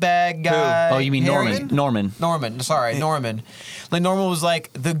not the bad guy. Oh, you mean Harry? Norman? Norman, sorry, Norman. Like Norman was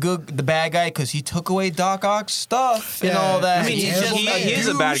like the bad guy because he took away Doc Ock's stuff and Yeah. all that. I mean, He's he- just he a He is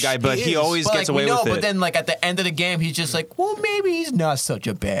a douche. bad guy, but he is. always But gets like, we away know, with but it. then like at the end of the game, he's just like, well, maybe he's not such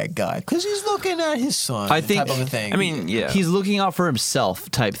a bad guy because he's looking at his son. I think- type of a thing. I mean, yeah. He's looking out for himself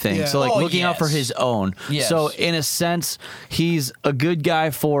type thing. Yeah. So like Oh, looking out for yes. his own. Yes. So in a sense, he's a good guy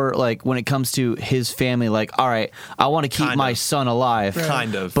for like when it comes to his family. Like, all right, I want to keep Kind my of. son alive.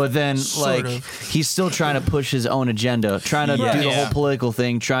 Kind of. But then Sort like of. he's still trying to push his own agenda, trying to Yeah. do the Yeah. whole political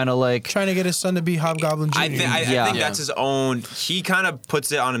thing, trying to like trying to get his son to be Hobgoblin Jr. I think Yeah. that's his own. He kind of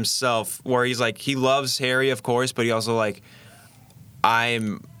puts it on himself, where he's like, he loves Harry, of course, but he also like,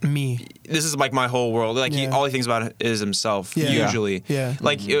 me. this is like my whole world. Like all he thinks about is himself. Yeah. Usually, Yeah.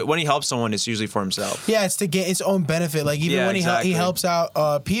 Like when he helps someone, it's usually for himself. Yeah, it's to get its own benefit. Like even Yeah, when he exactly. helps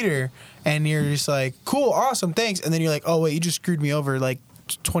out Peter, and you're just like, cool, awesome, thanks, and then you're like, oh wait, you just screwed me over like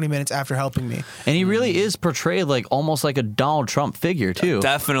 20 minutes after helping me. and he really is portrayed like almost like a Donald Trump figure too.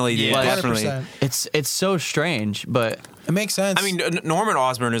 Definitely, dude. Yeah. Definitely. 100%. It's so strange, but It makes sense. I mean, Norman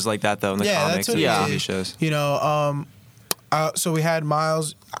Osborn is like that though in the Yeah, comics that's what and it TV is. shows. So we had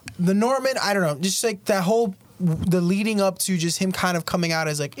Miles, the Norman. I don't know, just like that whole the leading up to just him kind of coming out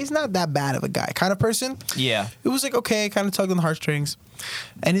as like he's not that bad of a guy kind of person. yeah. It was like okay, kind of tugged on the heartstrings.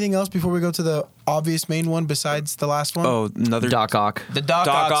 Anything else before we go to the obvious main one besides the last one? Oh, another Doc Ock. The Doc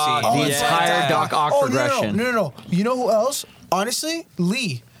Doc Ock Ock. scene. The Yeah. entire Doc Ock progression. No. You know who else? Honestly,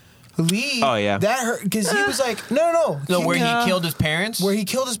 Lee. Oh, yeah. That hurt because he was like, no. No, where Yeah. he killed his parents. Where he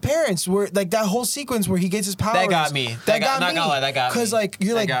killed his parents, where like that whole sequence where he gets his powers. That got me. That got- not gonna lie, that got me. Because like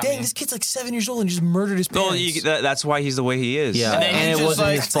you're That like, got dang, me. this kid's like 7 years old and just murdered his Well, parents. that's why he's the way he is. Yeah, And then and he's it just wasn't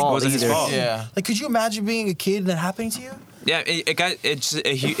like- his fault wasn't his either. fault. yeah. Like, could you imagine being a kid and that happening to you? Yeah,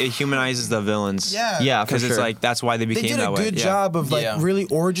 it humanizes the villains. Yeah, for because it's sure. like that's why they They became did a that way. good Yeah. job of like Yeah. really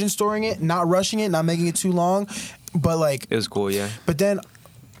origin storing it, not rushing it, not making it too long, but like, It was cool. Yeah. but then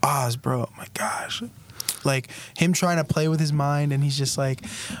Oz, bro, oh my gosh, like him trying to play with his mind, and he's just like,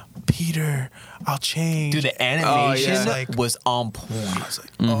 Peter, I'll change. Dude, the animation yeah. Like- was on point. I was like,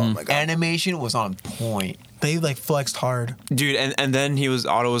 oh my god, Animation was on point. they like flexed hard. Dude, and then he was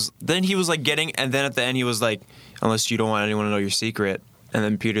like getting, and then at the end he was like, unless you don't want anyone to know your secret, and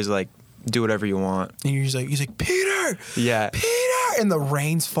then Peter's like, do whatever you want. And he's like, Peter, Yeah. Peter, and the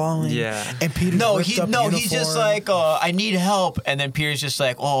rain's falling. Yeah. and Peter's He's just like, I need help, and then Peter's just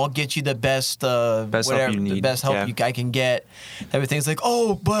like, oh, I'll get you the best, help whatever, you the need. best help Yeah. I can get. Everything's like,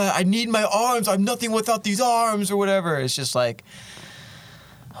 oh, but I need my arms. I'm nothing without these arms, or whatever. It's just like,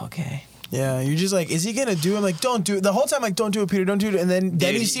 okay. Yeah, you're just like, is he gonna do it? I'm like, don't do it. The whole time, like, don't do it, Peter, don't do it. And then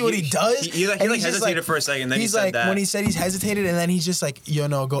Dude, you see what he does. he and he's just hesitated for a second, then he he's said like, that. when he said he's hesitated, and then he's just like, yo,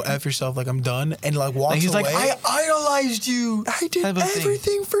 no, go F yourself, like, I'm done. And like walks Like, he's away. like, I idolized you. I did type of thing.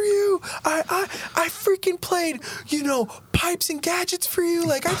 everything for you. I freaking played, pipes and gadgets for you.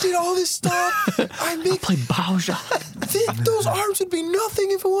 Like, I did all this stuff. I make Play Bioshock. those arms would be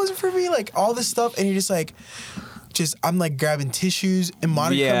nothing if it wasn't for me. Like, all this stuff, and you're just like, I'm like grabbing tissues, and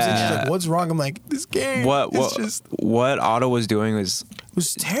Monica comes in. She's Yeah. like, "What's wrong?" I'm like, "This game, What Otto was doing was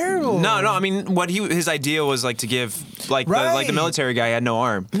terrible." no. I mean, his idea was like to give the Right. military guy had no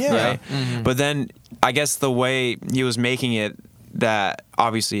arm, Yeah. right? Mm-hmm. But then I guess the way he was making it, that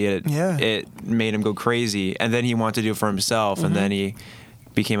obviously it made him go crazy, and then he wanted to do it for himself, and then he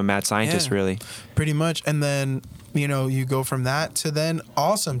became a mad scientist, Yeah. really. pretty much. And then you go from that to then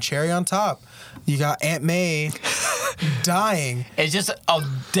awesome cherry on top. You got Aunt May dying. It's just a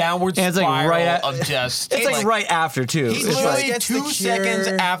downward And it's like spiral right at- of just. It's like right after too. He's It's like- literally gets the 2 seconds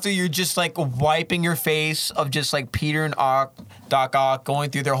cure. after you're just like wiping your face of just like Peter and Doc Ock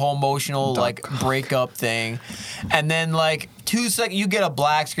going through their whole emotional like breakup thing, and then like 2 seconds you get a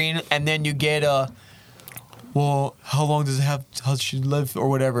black screen, and then you get a. Well, how long does it have? How should she live or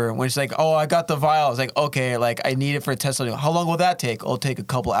whatever? When it's like, oh, I got the vial. It's like, okay, like I need it for a test. How long will that take? It'll take a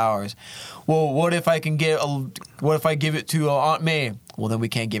couple hours. Well, what if I can what if I give it to Aunt May? Well, then we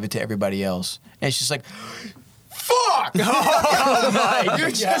can't give it to everybody else. And it's just like, fuck! Oh my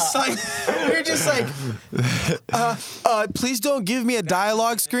You're just like, please don't give me a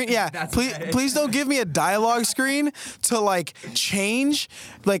dialogue screen. Yeah, please don't give me a dialogue screen to like change.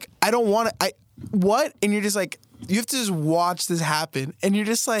 Like, I don't want to. What? And you're just like, you have to just watch this happen, and you're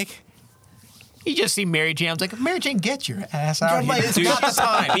just like, You just see Mary Jane. I was like, Mary Jane, get your ass out I'm here. like, It's not the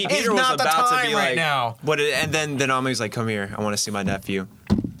time. Peter It's was not the about time to be right like, now. and then Amelie's like, come here, I want to see my nephew.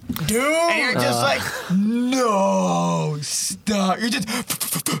 dude. And you're just like, no, stop. You're just.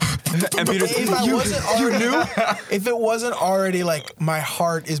 And Peter's If I wasn't already, if it wasn't already like my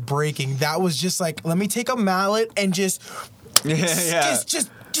heart is breaking, that was just like, let me take a mallet and just just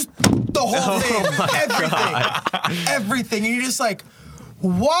the whole thing, everything, and you're just like,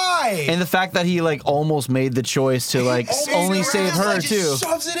 why? And the fact that he like almost made the choice to like only save her just too.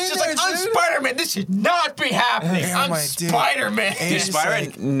 Shoves it in Just there, like, I'm dude. Spider-Man. This should not be happening. Yeah, I'm my dude. Spider-Man. And Dude, it's Spider-Man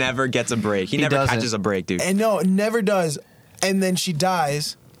like- never gets a break. He never doesn't. catches a break, dude. And no, it never does. And then she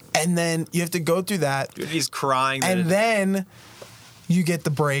dies, and then you have to go through that, Dude, he's crying. and then you get the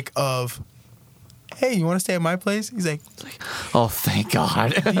break of, hey, you want to stay at my place? He's like, Oh, thank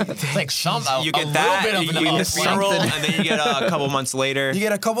God. It's like you get a that, little bit of you an get the funeral, and then you get a couple months later. you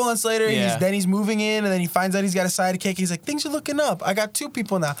get a couple months later, Yeah. then he's moving in, and then he finds out he's got a sidekick. He's like, things are looking up. I got 2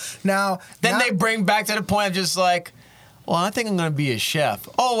 people now. Then now- they bring back to the point of just like, well, I think I'm going to be a chef.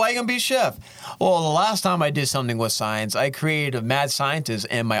 Oh, why are you going to be a chef? Well, the last time I did something with science, I created a mad scientist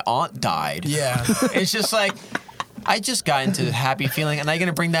and my aunt died. Yeah. It's just like, I just got into the happy feeling, and are you going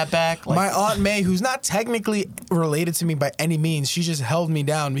to bring that back? Like, My Aunt May, who's not technically related to me by any means, she just held me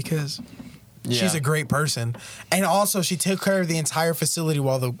down because she's Yeah. a great person. And also, she took care of the entire facility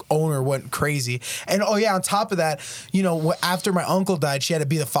while the owner went crazy. And oh yeah, on top of that, after my uncle died, she had to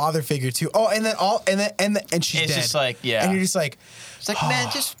be the father figure too. Oh, and then and she's It's dead. just like, yeah. And you're just like, it's like, man,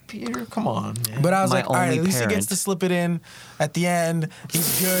 just Peter, come on, man. but I was My like, all right, only at least he parent. gets to slip it in at the end.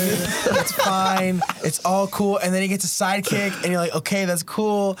 He's good. It's fine. It's all cool. And then he gets a sidekick, and you're like, okay, that's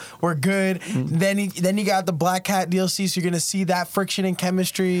cool. We're good. Then you got the Black Cat DLC, so you're gonna see that friction and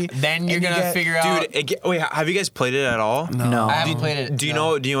chemistry. Then you're And you going to get- figure out. Dude, wait, have you guys played it at all? No. I haven't played it. Do you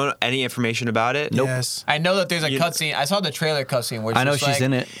no. know? Do you know any information about it? Yes. I know that there's a You- cutscene. I saw the trailer cutscene where I know it's she's like,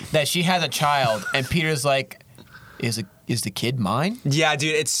 in it. That she has a child, and Peter's like, is the kid mine? Yeah,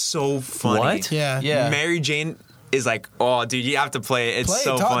 dude, it's so funny. What? Yeah. Yeah. Mary Jane is like, oh, dude, you have to play it. It's Play it.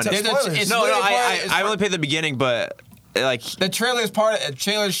 so Talk funny. to There's a- spoilers. it's No, literally I it's only played the beginning, but like The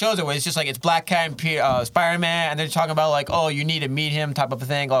trailer shows it where it's just like it's Black Cat and Spider-Man, and they're talking about like, oh, you need to meet him type of a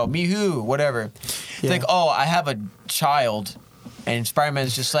thing. Oh, me who? Whatever. It's like, oh, I have a child, and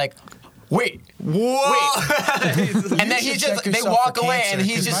Spider-Man's just like, wait, what? And then he's just they walk away, and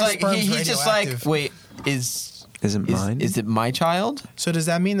he's just like wait, is it mine? Is it my child? So does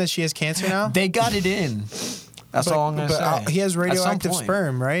that mean that she has cancer now? They got it in. That's all I'm gonna say. He has radioactive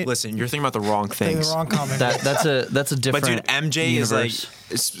sperm, right? Listen, you're thinking about the wrong things. The wrong comic. That's a different. But dude, MJ universe.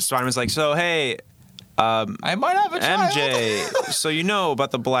 is like Spider-Man's like, so hey, I might have a child. MJ, so you know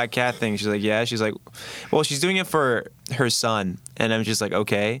about the Black Cat thing? She's like, yeah. She's like, well, she's doing it for her son, and I'm just like,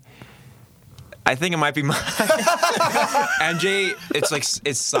 okay. I think it might be mine. MJ,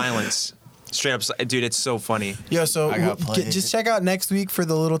 it's silence. Straight up, dude, it's so funny. Yo, so just check out next week for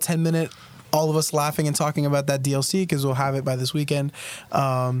the little 10-minute. All of us laughing and talking about that DLC because we'll have it by this weekend.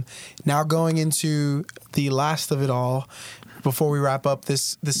 Now going into the last of it all, before we wrap up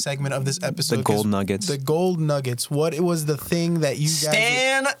this segment of this episode, the gold nuggets. The gold nuggets. What was the thing that you guys?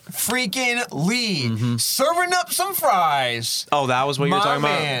 Stan freaking Lee serving up some fries. Oh, that was what you were talking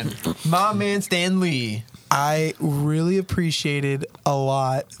about. My man, Stan Lee. I really appreciated a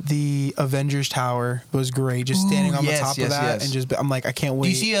lot. The Avengers Tower was great. Just standing on the top of that and just, I'm like, I can't wait. Do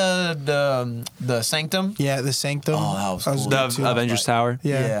you see the Sanctum? Yeah, the Sanctum. Oh, that was cool. The Avengers Tower.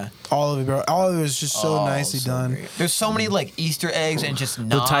 Yeah. All of it, bro. All of it was just so nicely done. Great. There's so many like Easter eggs and just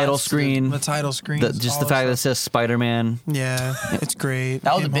the title screen. The title screen. Just the fact that it says Spider-Man. Yeah, it's great.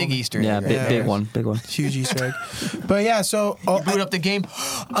 That was a big Easter egg. Yeah, big one. Huge Easter egg. But yeah, so you boot up the game.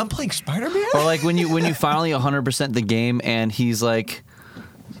 I'm playing Spider-Man. Or like when you finally 100% the game and he's like,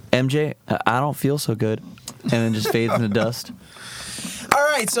 MJ, I don't feel so good, and then just fades into dust. All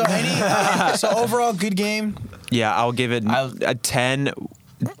right, so so overall good game. Yeah, I'll give it a 10.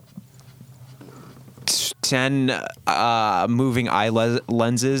 10 moving eye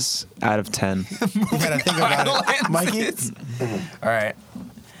lenses out of 10. You gotta think about it, Mikey. All right,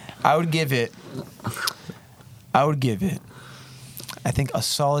 I would give it. I think a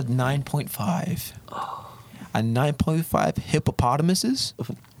solid 9.5. A 9.5 hippopotamuses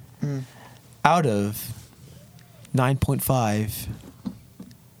out of 9.5.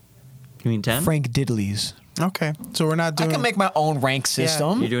 You mean 10? Frank Diddleys. Okay, so we're not doing. I can make my own rank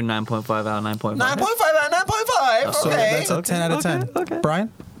system. You're doing 9.5 out of 9.5. 9.5 out of 9.5. So Okay. that's a 10 out of 10. Okay.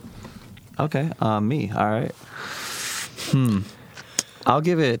 Brian? Okay, me. All right. I'll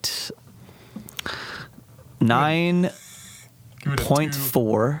give it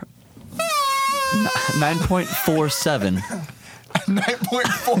 9.4. 9.47.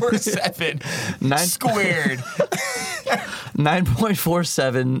 9.47 squared.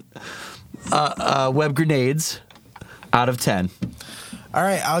 9.47 web grenades out of 10. All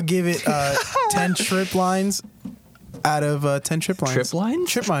right, I'll give it 10 trip lines out of 10 trip lines. Trip lines?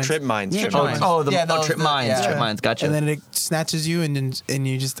 Trip mines. Trip mines. Yeah, Trip trip mines. mines. Trip mines. Yeah. Trip mines. Gotcha. And then it snatches you, and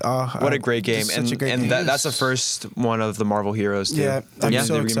you just what a great game! such a great And game. that's the first one of the Marvel heroes too. Yeah, I'm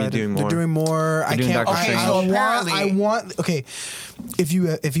so they're excited. gonna be doing more. They're doing more. I doing can't. Doctor Okay, Strange. I want. Okay, if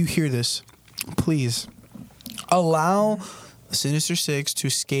you hear this, please allow Sinister Six to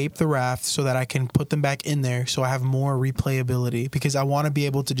escape the raft so that I can put them back in there so I have more replayability, because I want to be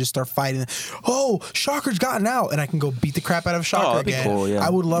able to just start fighting. Oh, Shocker's gotten out, and I can go beat the crap out of Shocker that'd be again. cool, yeah. I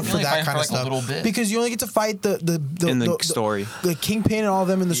would love You for only that fight kind for, of like, a stuff little bit. because you only get to fight the In the story. the Kingpin and all of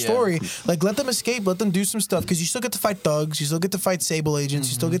them in the Yeah. story. Like, let them escape, let them do some stuff, because you still get to fight thugs, you still get to fight Sable agents,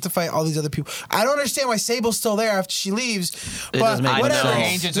 you still get to fight all these other people. I don't understand why Sable's still there after she leaves, It but doesn't make any whatever.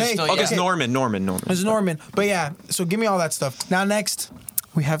 sense. Agents are still- Okay, it's Yeah. Norman. It's Norman. But yeah, so give me all that stuff. Now next,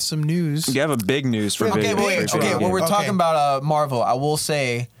 we have some news. You have a big news for Okay, video. wait. for video Okay, when game. we're Okay. talking about Marvel, I will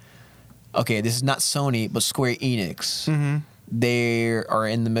say, okay, this is not Sony, but Square Enix. Mm-hmm. They are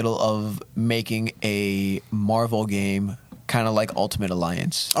in the middle of making a Marvel game, kind of like Ultimate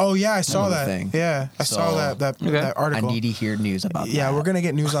Alliance. Oh yeah, I saw Another that. thing. Yeah, I saw So- that article. I need to hear news about that. Yeah, we're gonna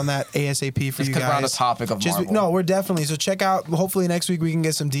get news on that ASAP for Just you 'cause guys. we're on the topic of Marvel. No, we're definitely. So check out. Hopefully next week we can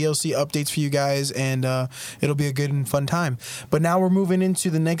get some DLC updates for you guys, and it'll be a good and fun time. But now we're moving into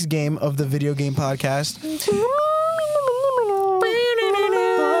the next game of the video game podcast.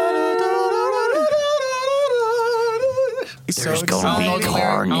 There's gonna be I don't know the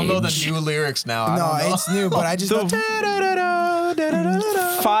carnage. new lyrics now. I No, don't know. it's new, but I just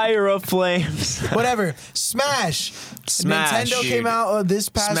Fire of flames. whatever. Smash. Smash, Nintendo dude. came out this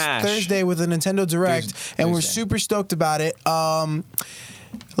past Smash. Thursday with a Nintendo Direct, and we're Thursday. super stoked about it.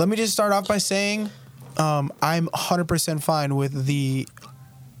 Let me just start off by saying I'm 100% fine with the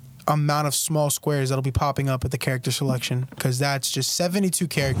amount of small squares that'll be popping up at the character selection, because that's just 72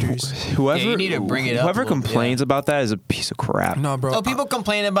 characters. Whoever you need to bring it up whoever a little bit, complains about that is a piece of crap. No, bro. So people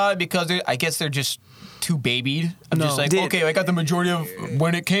complain about it because I guess they're just too babied. I'm No. just like, Did- okay, I got the majority of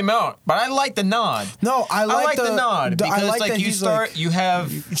when it came out, but I like the nod. No, I like the nod I because like like that you he's start, like, you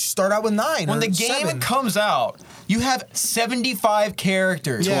have you start out with 9. when or the game 7. comes out, you have 75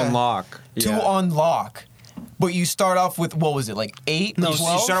 characters Yeah. To unlock. to Yeah. unlock. But you start off with, what was it, like 8? No, You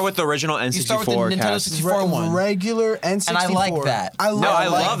 12? start with the original N64 You start with the Nintendo cast. 64 one. Regular N64. And I like that. I No, I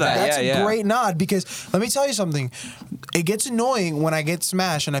like love that. That's Yeah, a yeah. great nod, because let me tell you something. It gets annoying when I get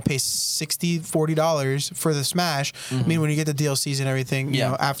Smash and I pay $40 for the Smash. I mean, when you get the DLCs and everything, you Yeah.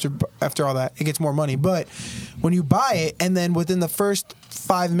 know, after all that, it gets more money. But when you buy it and then within the first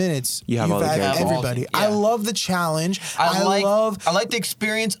 5 minutes, You have you've all the added characters. everybody. Yeah. I love the challenge. I like the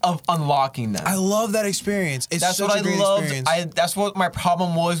experience of unlocking them. I love that experience. It's That's such what a I great loved. experience. That's what my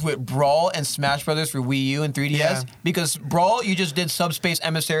problem was with Brawl and Smash Brothers for Wii U and 3DS. Yeah. Because Brawl, you just did Subspace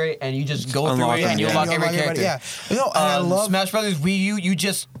Emissary and you just go through Unlock it them, and you yeah. unlock You every unlock character. everybody, yeah. No, and I love Smash Brothers Wii U. You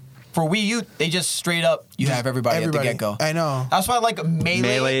just for Wii U, they just straight up you have everybody at the get go. I know. That's why I like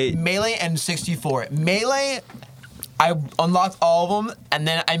Melee and 64. Melee, I unlocked all of them and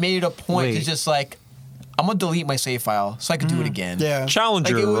then I made it a point to Wait. just like I'm gonna delete my save file so I can do it again. Yeah.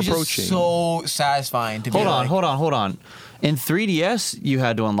 Challenger Like it was approaching. just so satisfying to be like, Hold on. In 3DS, you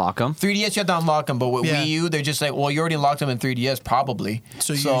had to unlock them. 3DS you have to unlock them, but with Yeah. Wii U, they're just like, well, you already unlocked them in 3DS, probably.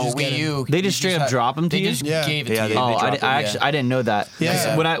 So you just get Wii U, They just straight up drop 'em to you? They just Yeah. gave it Yeah, to they- you. Oh, drop I, them, I actually I didn't know that.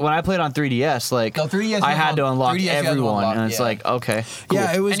 Yeah. When I played on 3DS, like No, 3DS I you had had to to- unlock 3DS you had to everyone, unlock, and it's yeah. like okay, cool.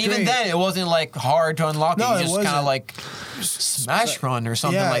 Yeah, it was And even great. then, it wasn't like hard to unlock No, it. it You just kind wasn't. of like Smash Run or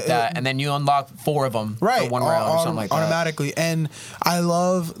something Yeah, like that, and then you unlock 4 of them Right, for one round or something like that. automatically. And I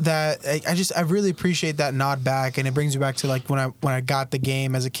love that. I really appreciate that nod back, and it brings me back to like when I got the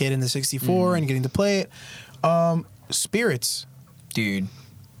game as a kid in the 64 and getting to play it. Spirits, Dude.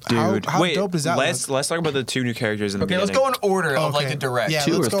 Dude, how wait, dope does that let's look? talk about the 2 new characters in the Okay, beginning. let's go in order of like Okay. the direct. Yeah,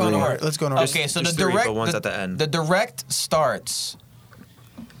 2 let's or go in 3? order. Let's go in order. Okay, so There's the 3, direct, but one's at the end. The direct starts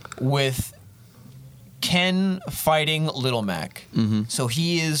with Ken fighting Little Mac. Mm-hmm. So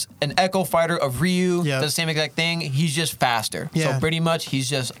he is an Echo fighter of Ryu. Yeah. Does the same exact thing. He's just faster. Yeah. So pretty much he's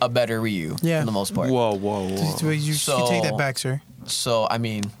just a better Ryu Yeah. for the most part. Whoa. You So- take that back, sir. So I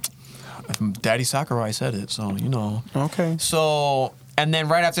mean, Daddy Sakurai said it, so you know. Okay. So and then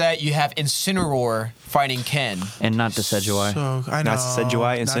right after that you have Incineroar fighting Ken. and not the Sejuai. So I know. Not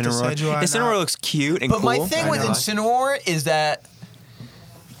Sejuai, Not the Incineroar. Sejuai, Incineroar not- looks cute and But cool. my thing with I know. Incineroar is that,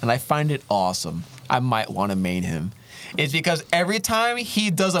 and I find it awesome, I might want to main him, is because every time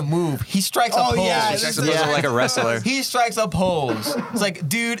he does a move, he strikes a Oh, pose. yeah, He strikes a pose like a wrestler. He strikes a pose. It's like,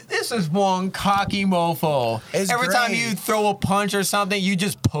 dude, this is one cocky mofo. It's Every time great. you throw a punch or something, you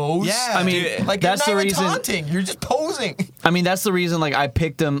just pose. Yeah. I mean, Dude, like that's you're the not even reason. taunting. You're just posing. I mean, that's the reason. Like, I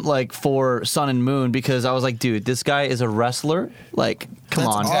picked him like for Sun and Moon because I was like, dude, this guy is a wrestler. Like, come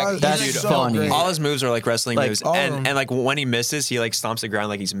That's on, all- that's he's so funny. great. All his moves are like wrestling Like, moves, all of them. and like when he misses, he like stomps the ground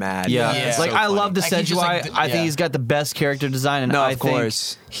like he's mad. Yeah, Yeah. like So I funny. love the Like, he's just, Sejuai. like, I think yeah. he's got the best character design, and No, I of think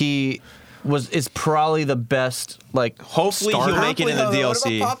course. he is probably the best. Like, Hopefully he'll starter. make it in the Populo, what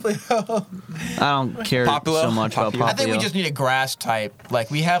DLC. about Populo? I don't care Populo? so much about Populo. Popplio. I think we just need a grass type. Like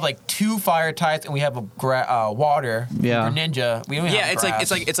we have like 2 fire types and we have a water. Yeah. Greninja. We don't Yeah, have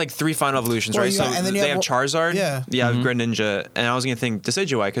grass. it's like 3 final evolutions, Well, right? yeah, So and then you they have have Charizard, yeah. you have Greninja, and I was gonna think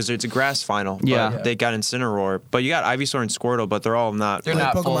Decidueye because it's a grass final. But Yeah. they got Incineroar, but you got Ivysaur and Squirtle, but they're all not. They're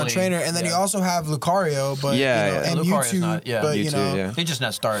Like not Pokemon fully- trainer, and then you yeah. also have Lucario, but Yeah, you know, yeah. and Lucario's Mewtwo, not- yeah. but you Mewtwo, know, yeah. They're just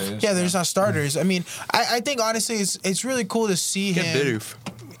not starters. yeah, they're just not starters. I mean, I think honestly, it's really cool to see him.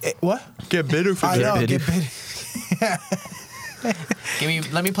 What? Get bitter for I know. Bidoof. Get Bidoof.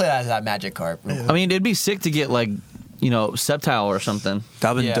 Let me play that as that magic card. I mean, it'd be sick to get like, Sceptile or something.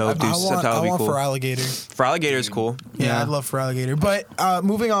 That'd been Yeah, dope, dude. I want Sceptile would be cool. for alligator. For alligator's cool. Yeah, Yeah. I'd love for alligator. But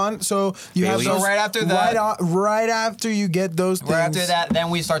moving on, so you have Bailey? those, So right after that- right after you get those things. Right after that, then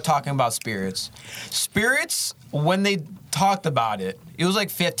we start talking about spirits. Spirits, when they talked about it, it was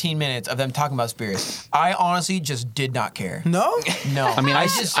like 15 minutes of them talking about spirits. I honestly just did not care. No, No. I mean, I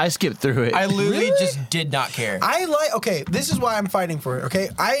skipped through it. I literally Really? just did not care. okay, this is why I'm fighting for it, okay?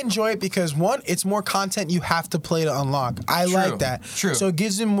 I enjoy it because, one, it's more content you have to play to unlock. I True, like that. true. So it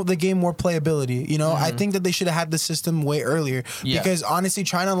gives the game more playability, you know? I think that they should have had the system way earlier Yeah. because, honestly,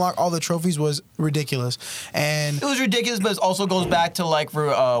 trying to unlock all the trophies was ridiculous. And It was ridiculous, but it also goes back to like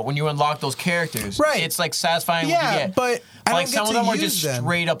for when you unlock those characters. Right. It's like satisfying when you yeah, get. but I like don't some get of them to are use just them.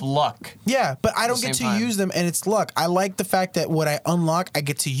 straight up luck. Yeah, but I don't the get to same time. use them, and it's luck. I like the fact that what I unlock, I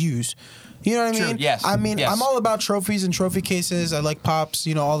get to use. You know what I True, mean? yes, I mean, yes. I'm all about trophies and trophy cases. I like pops,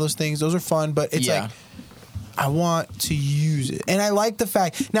 all those things. Those are fun, but it's Yeah. like, I want to use it. And I like the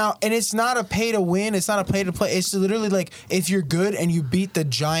fact now, and it's not a pay to win, it's not a pay to play. It's literally like if you're good and you beat the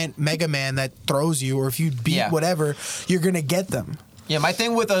giant Mega Man that throws you, or if you beat whatever, you're gonna get them. Yeah, my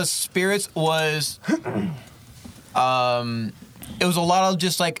thing with spirits was, it was a lot of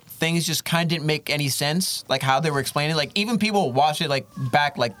just like things just kind of didn't make any sense, like how they were explaining. Like even people watched it like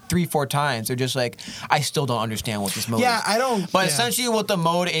back like 3-4 times. They're just like, I still don't understand what this mode is. Yeah, I don't. But yeah. essentially, what the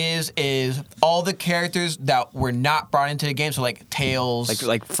mode is all the characters that were not brought into the game. So like Tails,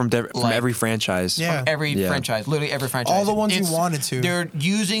 Like from every franchise. Yeah. from every Yeah. franchise, literally every franchise. All the ones you wanted to. They're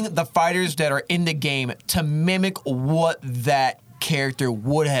using the fighters that are in the game to mimic what that character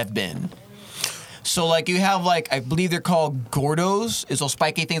would have been. So like you have like I believe they're called Gordos, is those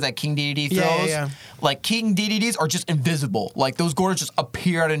spiky things that King Dedede throws. Yeah. Like King Dededes are just invisible. Like those Gordos just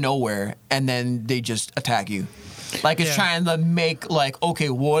appear out of nowhere and then they just attack you. Like it's Yeah. trying to make like, okay,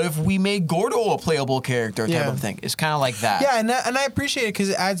 what if we made Gordo a playable character type Yeah. of thing? It's kind of like that. Yeah, and I appreciate it because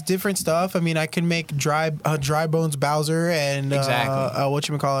it adds different stuff. I mean, I can make dry bones Bowser and Exactly.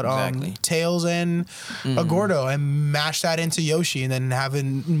 Exactly. Tails and a Gordo and mash that into Yoshi and then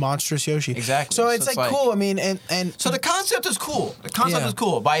having monstrous Yoshi. Exactly. So it's So it's like like- cool. I mean, and So the concept is cool. The concept Yeah. is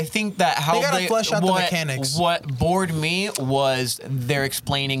cool, but I think that how They gotta flesh out the mechanics. What bored me was their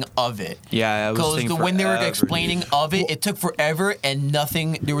explaining of it. Yeah, I was Because thinking when they were forever, explaining of it, it took forever and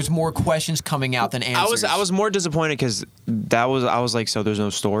nothing. There was more questions coming out than answers. I was more disappointed because I was like, so there's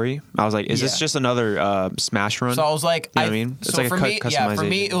no story. I was like, is this Yeah. just another Smash run? So I was like, You know what I mean? It's so like a for me, for me,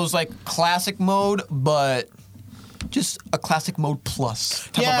 customization. it was like classic mode, but just a classic mode plus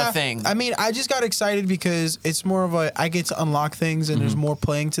type of a thing. I mean, I just got excited because it's more of a I get to unlock things and there's more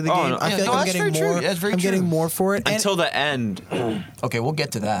playing to the Oh, game. no. I Yeah, feel no, like I'm that's getting very true. more. That's very I'm getting true. more for it. And- Until the end. Okay, we'll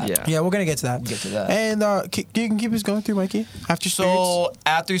get to that. Yeah. yeah, we're gonna get to that. Get to that. And you can keep us going through, Mikey. After Spirits. So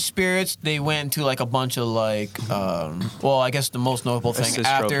after Spirits, they went to like a bunch of like, well, I guess the most notable thing Assist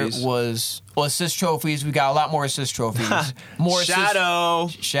after trophies. was assist trophies. We got a lot more assist trophies. More Shadow.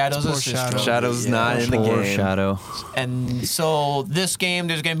 Shadows Poor assist Shadow. trophies. Shadow's not in the Poor game. Shadow. And so this game,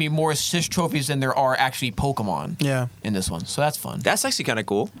 there's going to be more assist trophies than there are actually Pokemon. Yeah. In this one, so that's fun. That's actually kind of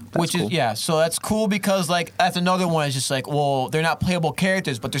cool. Which is so that's cool because like that's another one is just like, well, they're not playable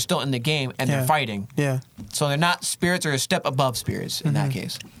characters, but they're still in the game and Yeah. they're fighting. Yeah. So they're not spirits or a step above spirits in that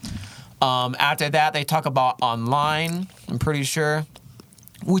case. After that, they talk about online, I'm pretty sure,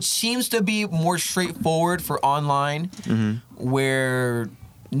 which seems to be more straightforward for online, where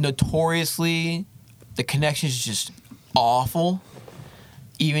notoriously the connection is just awful.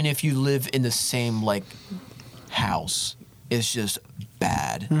 Even if you live in the same like house, it's just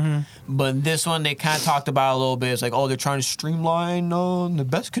bad. But in this one, they kind of talked about it a little bit. It's like, oh, they're trying to streamline the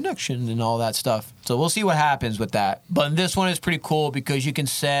best connection and all that stuff. So we'll see what happens with that. But in this one, it's pretty cool because you can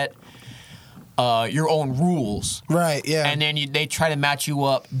set your own rules. Right. Yeah. And then they try to match you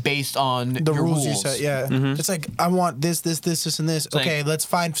up based on the your rules you set, yeah. It's like I want this, and this. like- Okay, let's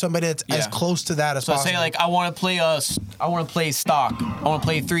find somebody that's as Yeah. close to that as So possible. say like I want to play stock. I want to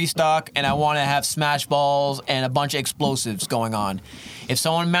play 3 stock, and I want to have smash balls and a bunch of explosives going on. If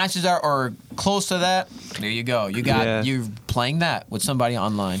someone matches that or close to that, there you go. You're playing that with somebody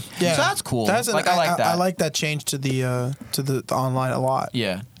online. yeah, So that's cool. I I like that. I like that change to the online a lot.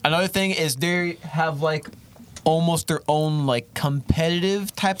 Yeah. Another thing is they have like almost their own like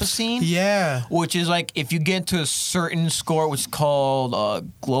competitive type of scene. Yeah. Which is like if you get to a certain score, which is called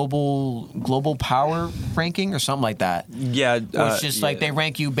global power ranking or something like that. Yeah. Which is like they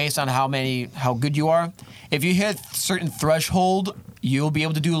rank you based on how good you are. If you hit certain threshold, you'll be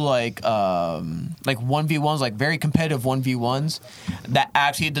able to do like 1v1s, like very competitive 1v1s. That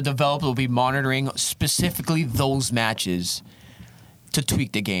actually the developer will be monitoring specifically those matches to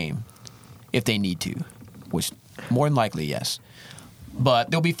tweak the game if they need to, which more than likely yes.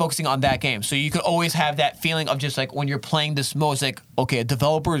 But they'll be focusing on that game. So you could always have that feeling of just like when you're playing this mode, it's like, okay, a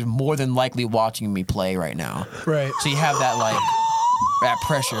developer is more than likely watching me play right now. Right. So you have that like that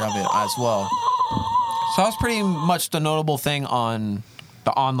pressure of it as well. So that's pretty much the notable thing on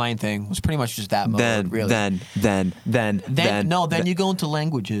the online thing was pretty much just that mode. Really. Then you go into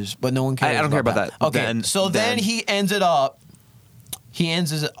languages, but no one cares. I don't care about that. Okay, Then- so then then- he ends it up. He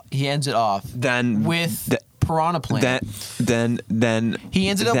ends it off Then with Piranha Plant. Then He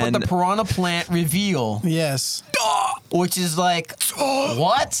ends it up with the Piranha Plant reveal, Yes. which is like,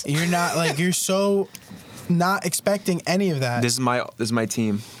 what? You're not like you're so not expecting any of that. This is my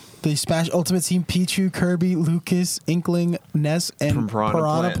team. The Smash Ultimate Team: Pichu, Kirby, Lucas, Inkling, Ness, and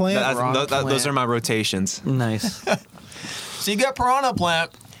Piranha Plant. Those are my rotations. Nice. So you got Piranha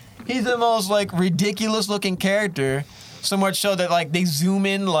Plant. He's the most like ridiculous looking character. So much so that like they zoom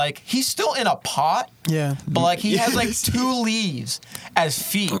in, like he's still in a pot. Yeah. But like he has like 2 leaves as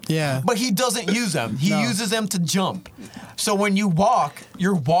feet. Yeah. But he doesn't use them. He No. uses them to jump. So when you walk,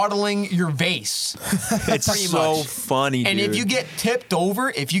 you're waddling your vase. It's Pretty so much. funny, And dude. if you get tipped over,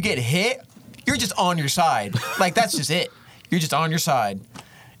 if you get hit, you're just on your side. Like that's just it. You're just on your side.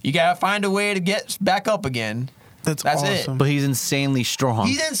 You gotta find a way to get back up again. That's awesome. it. But he's insanely strong.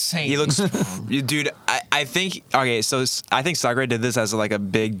 He's insane. He looks, dude. I think okay. So I think Sakurai did this as like a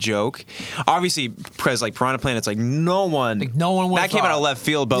big joke. Obviously, because like Piranha Plant, it's like no one would that came out of left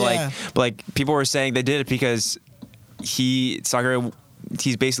field. But Yeah. like people were saying they did it because Sakurai.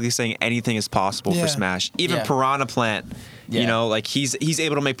 He's basically saying anything is possible Yeah. for Smash. Even Yeah. Piranha Plant. Yeah. You know, like he's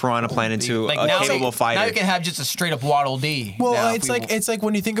able to make Piranha Plant into Like, a now capable fighter. Now you can have just a straight up Waddle Dee. Well, now, it's like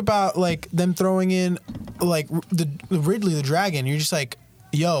when you think about like them throwing in like the Ridley the dragon, you're just like,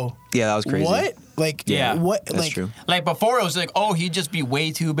 yo, Yeah, that was crazy. What? Like, Yeah, what? That's like, true. Like before, it was like, oh, he'd just be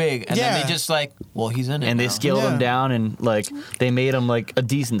way too big, and then Yeah. they just like, well, he's in it. and they now. scaled him Yeah. down and like they made him like a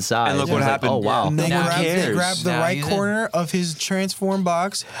decent size. And look It what was like, happened. oh wow. They Now grabbed, he they cares. grabbed the Now right he's in. corner of his transform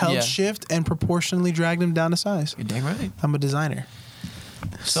box, held Yeah. shift, and proportionally dragged him down to size. You're dang right. I'm a designer.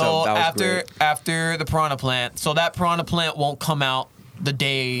 So that was great. after the Piranha Plant, so that Piranha Plant won't come out the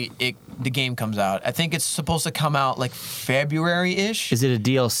day the game comes out. I think it's supposed to come out like February-ish. Is it a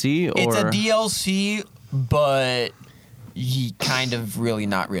DLC or It's a DLC, but kind of really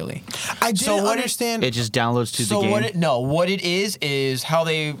not really. I didn't So what understand. it just downloads to So the game? what it is how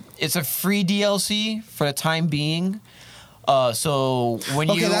it's a free DLC for the time being. So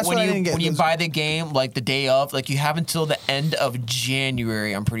when Okay, that's what I didn't get. when you buy the game like the day of, like you have until the end of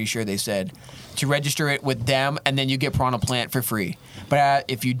January, I'm pretty sure they said, to register it with them, and then you get Piranha Plant for free. But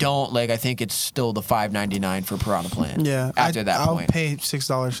if you don't, like I think it's still the $5.99 for Piranha Plant. yeah, After that I'll point. pay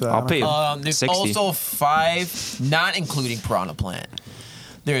 $6 for that. I'll pay you. There's 60. also 5, not including Piranha Plant.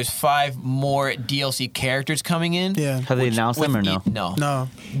 There's 5 more DLC characters coming in. Yeah. Have they announced them or no? No. No.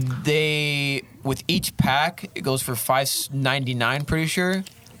 They with each pack it goes for $5.99. Pretty sure.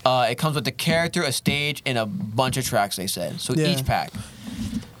 It comes with the character, a stage, and a bunch of tracks. They said so Yeah. each pack.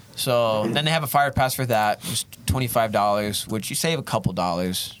 So then they have a fire pass for that, just $25, which you save a couple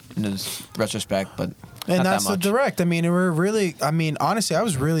dollars in this retrospect, but And not that's that the much. direct. I mean, honestly, I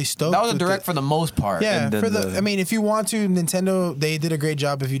was really stoked. That was a with direct it. for the most part. Yeah, And then for the. I mean, if you want to, Nintendo, they did a great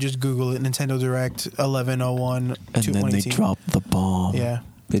job. If you just Google it, Nintendo Direct 1101 2018. the bomb. Yeah,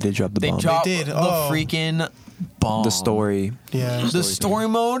 They did drop the They bomb. dropped did. the Oh. freaking bomb. The story. yeah, The story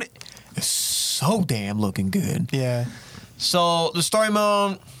mode is so damn looking good. yeah. So the story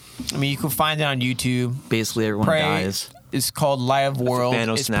mode, I mean, you can find it on YouTube. Basically everyone dies. It's called Live World.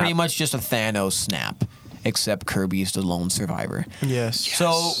 Thanos It's snap. pretty much just a Thanos snap, except Kirby is the lone survivor. Yes.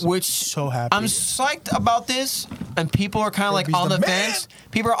 So, which So happy. I'm psyched about this, and people are kind of like Kirby's on the the man. fence.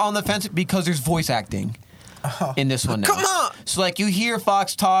 People are on the fence because there's voice acting in this one now. Come on! So like you hear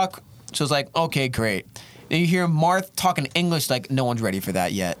Fox talk, so it's like okay, great. Then you hear Marth talking English, like no one's ready for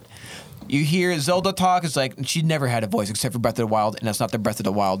that yet. You hear Zelda talk, it's like she never had a voice except for Breath of the Wild, and that's not the Breath of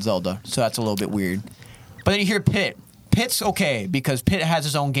the Wild Zelda, so that's a little bit weird. But then you hear Pit. Pit's okay because Pit has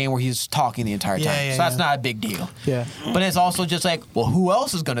his own game where he's talking the entire time, Yeah, so that's yeah. not a big deal. Yeah. But it's also just like, well, who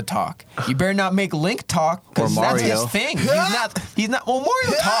else is gonna talk? You better not make Link talk because Or that's Mario. his thing. He's not. Well,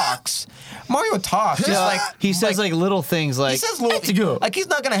 Mario talks. Mario talks. Just like He says like little things like he says little. "Let's go." Like he's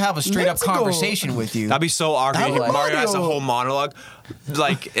not gonna have a straight up Let's go. conversation with you. That'd be so awkward. How about Mario has a Mario? whole monologue,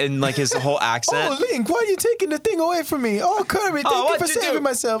 like in like his whole accent. Oh, Link, why are you taking the thing away from me? Oh, Kirby, thank you what'd for you do? saving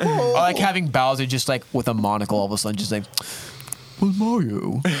myself. Oh, Or like having Bowser just like with a monocle all of a sudden, just like, who's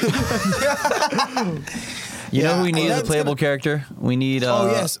Mario? You know who we need as a that's playable gonna- character? We need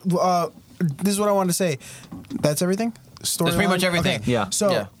Oh yes. This is what I wanted to say. That's everything. Story. That's pretty much everything. Yeah.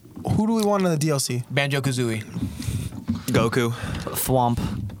 So, Yeah. who do we want in the DLC? Banjo Kazooie. Goku. Thwomp.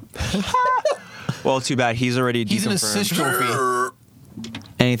 Well, too bad. He's already He's an deconfirmed. assist trophy.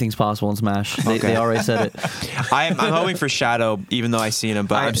 Anything's possible in Smash. They Okay. already said it. I'm hoping for Shadow, even though I've seen him,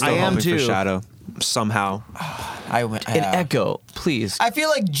 but I'm still I am hoping too. for Shadow somehow. I went. An Echo, please. I feel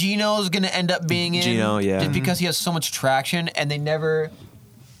like Gino's gonna end up being in Gino, yeah. just because he has so much traction, and they never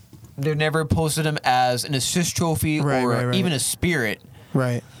posted him as an assist trophy Right, or right. even a spirit,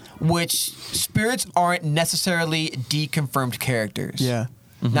 Right. which spirits aren't necessarily deconfirmed characters. Yeah.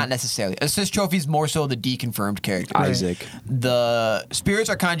 Not necessarily. Assist trophies more so the deconfirmed characters. Isaac. The spirits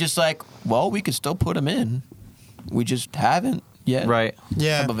are kind of just like, well, we could still put him in. We just haven't. yet. Right.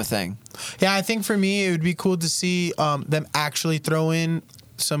 Yeah. Type of a thing. Yeah, I think for me it would be cool to see them actually throw in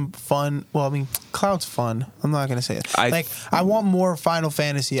some fun. Well, I mean, Cloud's fun. I'm not gonna say it. I want more Final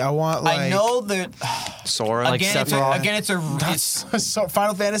Fantasy. I want like I know that Sora. Like again. It's so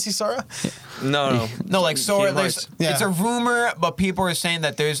Final Fantasy Sora. no, like Sora. Kingdom Hearts. It's a rumor, but people are saying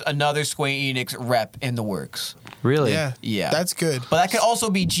that there's another Square Enix rep in the works. Really? Yeah. That's good. But that could also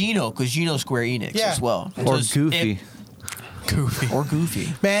be Geno, because Geno's Square Enix Yeah. as well. Or Just- Goofy. Goofy. Or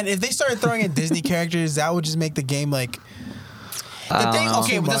Goofy. Man, if they started throwing in Disney characters, that would just make the game like. The thing,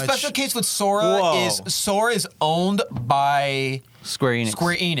 okay, Too but the much. special case with Sora Whoa. is Sora is owned by Square Enix.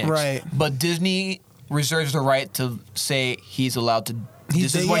 Square Enix, Right. But Disney reserves the right to say he's allowed to.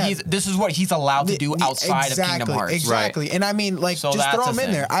 This is what he's allowed to do outside of Kingdom Hearts. Exactly. And I mean, like, So just that's throw a them in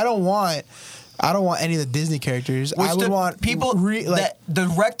thing. there. I don't want any of the Disney characters. I would want people. The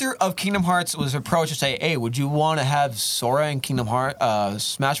director of Kingdom Hearts was approached to say, "Hey, would you want to have Sora in Kingdom Hearts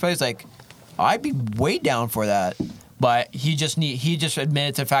Smash Bros?" Like, I'd be way down for that. But he just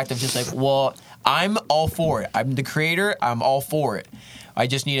admitted to the fact of just like, well, I'm all for it. I'm the creator. I'm all for it. I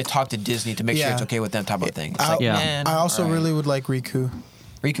just need to talk to Disney to make sure it's okay with them type of thing. It's like, Yeah. man, I also all right. really would like Riku.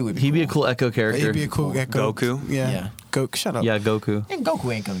 Riku would be He'd be a cool. cool Echo character. He'd be a cool Echo. Goku? Yeah. Yeah. Shut up. Yeah, Goku. And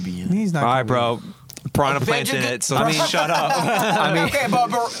Goku ain't gonna be in it. He's not. All right, gonna be- bro. Piranha Plant's in it, so shut up.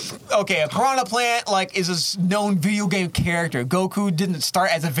 Okay, a Piranha Plant like is a known video game character. Goku didn't start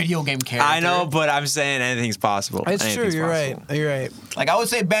as a video game character. I know, but I'm saying anything's possible. It's true. Anything's You're possible. right. You're right. Like I would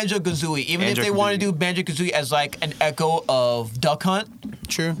say Banjo-Kazooie. Even if they want to do Banjo-Kazooie as like an echo of Duck Hunt,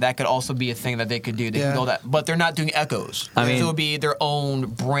 True. that could also be a thing that they could do. They Yeah. can go that, but they're not doing echoes. I mean- so it would be their own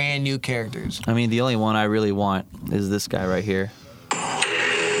brand new characters. I mean, the only one I really want is this guy right here.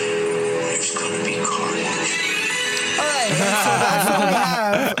 It's gonna be carnage. All right. And so that's what we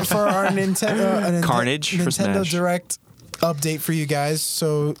have for our Nintendo Carnage for Nintendo Smash. Direct update for you guys.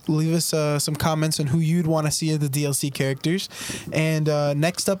 So leave us some comments on who you'd want to see as the DLC characters. And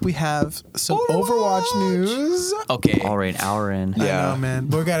next up, we have some Overwatch news. Okay, Already an hour in. I Yeah. know, man.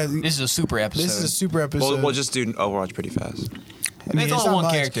 We're gotta. this is a super episode. This is a super episode. We'll just do Overwatch pretty fast. I mean, It's only not one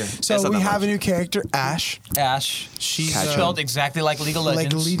much. character. So It's not we that have much. a new character, Ash. Ash. She's spelled exactly like League of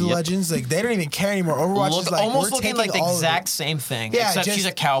Legends. like League of Yep. Legends. Like they don't even care anymore. Overwatch Look, is like almost we're looking taking like the all of exact it. same thing, Yeah, except just, she's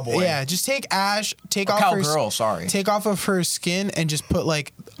a cowboy. Yeah, just take Ash, take A off her cowgirl, sorry. take off of her skin and just put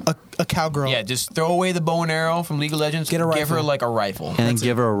like a cowgirl. Yeah, just throw away the bow and arrow from League of Legends. Get a Give her rifle. like a rifle. And then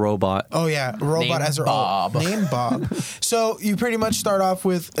give her a robot. Oh yeah, a robot Named as her Bob. own name Bob. So you pretty much start off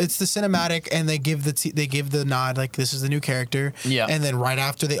with it's the cinematic, and they give the nod like this is the new character. Yeah. And then right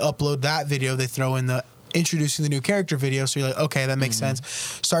after they upload that video, they throw in the introducing the new character video. So you're like, okay, that makes Mm-hmm.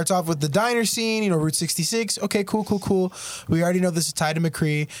 sense. Starts off with the diner scene, Route 66. Okay, cool. We already know this is tied to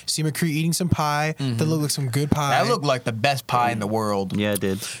McCree. See McCree eating some pie. That looked like some good pie. Mm-hmm. That looked like the best pie in the world. Yeah, it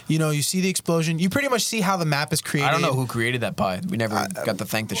did. You see the explosion. You pretty much see how the map is created. I don't know who created that pie. We never got to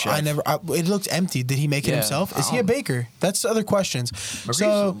thank the chef. It looked empty. Did he make it Yeah, himself? I Is he a don't- baker? That's other questions.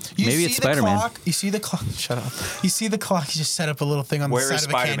 So you Maybe see it's the Spider-Man. clock. You see the clock. Shut up. You see the clock. He just set up a little thing on Where the is side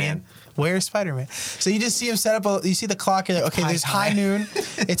of a canyon. Spider-Man? Where is Spider-Man? So you just see him set up. You see the clock. You're like, okay, there's high noon.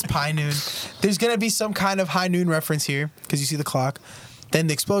 It's pie noon. There's gonna be some kind of high noon reference here because you see the clock. Then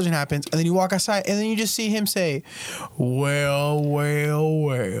the explosion happens, and then you walk outside, and then you just see him say, "Well,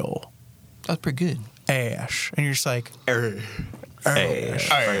 That's pretty good. Ash," and you're just like,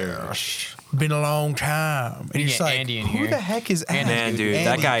 Ash. Been a long time. And you're just get like, Andy in who here. the heck is Ash? Man, dude, that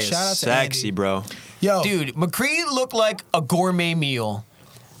Andy. guy is Shout out to sexy, Andy. bro. Yo, Dude, McCree looked like a gourmet meal.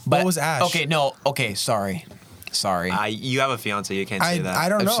 But, What was Ash? Okay, no. Okay, sorry. You have a fiance. You can't say that. I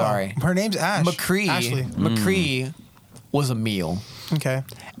don't I'm know. sorry. Her name's Ash. McCree. Ashley. McCree was a meal. Okay.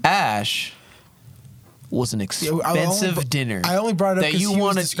 Ash was an I expensive only- dinner. I only brought it up that 'cause you he was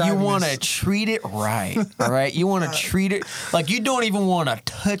want to describing this. treat it right. All right, you want to treat it like you don't even want to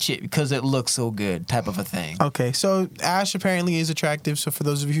touch it because it looks so good, type of a thing. Okay, so Ash apparently is attractive. So for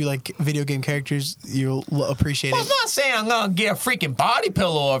those of you who like video game characters, you'll appreciate Well, it. I'm not saying I'm gonna get a freaking body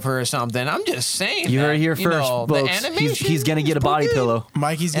pillow of her or something. I'm just saying You that, heard it here you first, know, the folks. animation He's gonna get a is pretty body good. pillow.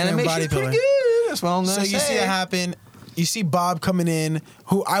 Mikey's getting a Animation body is pretty pillar. good. That's what I'm gonna So say. you see that happen. You see Bob coming in,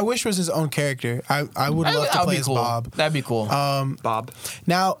 who I wish was his own character. I would love to That'd play be as cool. Bob. That'd be cool. Bob.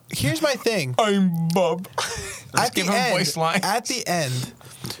 Now, here's my thing. I'm Bob. At give the him end, voice lines. At the end,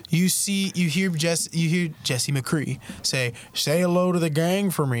 you hear Jesse McCree say hello to the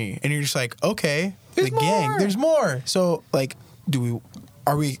gang for me, and you're just like, okay, There's the gang. more. There's more. So like,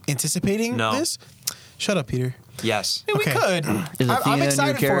 are we anticipating No. this? Shut up, Peter. Yes. Yeah, we Okay. could. Is I'm Athena a new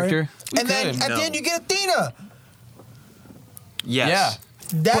excited for it. character? And then could. at No. the end, you get Athena. Yes. Yeah.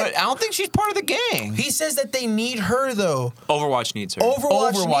 But I don't think she's part of the gang. He says that they need her though. Overwatch needs her.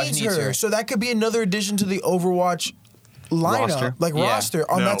 Overwatch needs her. So that could be another addition to the Overwatch lineup, roster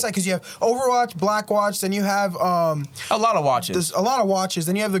on that side, because you have Overwatch, Blackwatch, then you have a lot of watches. There's a lot of watches.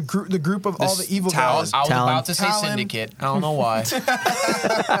 Then you have the group of all the evil guys. I was Talon. about to say Syndicate. I don't know why.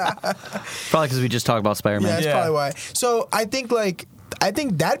 Probably because we just talked about Spider-Man. Yeah, that's probably why. So I think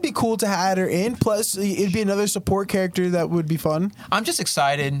that'd be cool to add her in. Plus, it'd be another support character that would be fun. I'm just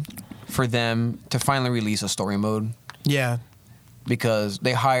excited for them to finally release a story mode. Yeah. Because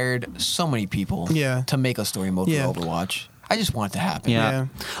they hired so many people to make a story mode for Overwatch. I just want it to happen. Yeah.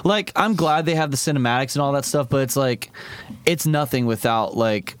 Like, I'm glad they have the cinematics and all that stuff, but it's like, it's nothing without,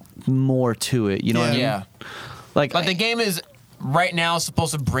 like, more to it. You know what I mean? Yeah. Like the game is, right now,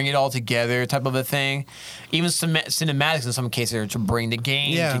 supposed to bring it all together type of a thing. Even cinematics in some cases are to bring the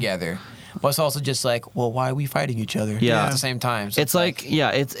game together. But it's also just like, well, why are we fighting each other at the same time? So it's like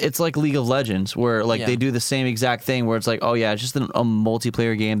it's like League of Legends, where like they do the same exact thing, where it's like, oh yeah, it's just a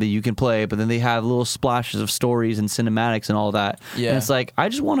multiplayer game that you can play, but then they have little splashes of stories and cinematics and all that. Yeah. And it's like, I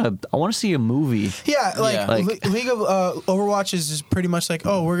want to see a movie. Yeah, League of Overwatch is just pretty much like,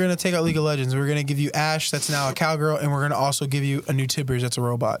 oh, we're gonna take out League of Legends, we're gonna give you Ashe, that's now a cowgirl, and we're gonna also give you a new Tibbers, that's a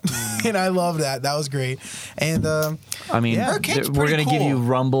robot. And I love that. That was great. And I mean, we're gonna give you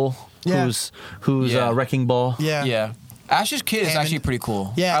Rumble. Who's Wrecking Ball? Yeah. Ash's kid is actually pretty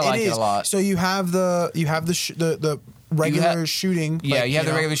cool. Yeah, I like it a lot. So you have the regular shooting. Yeah, you have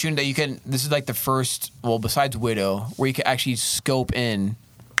the regular shooting that you can. This is like the first. Well, besides Widow, where you can actually scope in,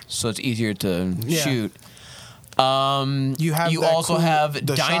 so it's easier to shoot. You also have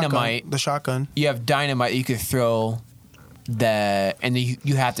dynamite. The shotgun. You have dynamite that you could throw. That and then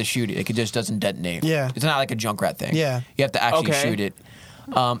you have to shoot it. It just doesn't detonate. Yeah, it's not like a Junkrat thing. Yeah, you have to actually shoot it.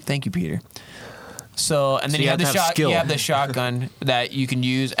 Thank you, Peter. So, and then you have the shotgun that you can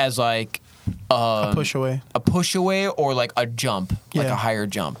use as like a push away or like a jump, like a higher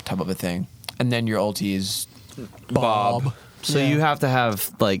jump type of a thing. And then your ulti is Bob. So you have to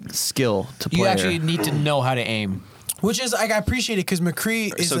have like skill to play. You actually need to know how to aim, which is like I appreciate it because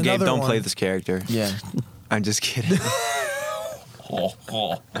McCree is another Gabe, don't one. play this character. Yeah, I'm just kidding.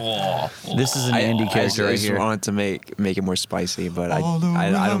 This is an indie character right here. I just wanted to make it more spicy, but I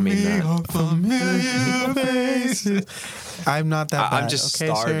don't mean that. I'm not that bad. I'm just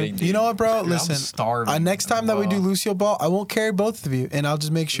starving. You know what, bro? Listen, I'm starving. Next time that we do Lucio Ball, I won't carry both of you, and I'll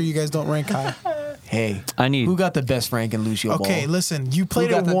just make sure you guys don't rank high. Hey, who got the best rank in Lucio Ball? Okay, listen, you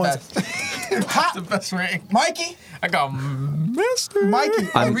played it once. The best rank, Mikey. I got Master. Mikey,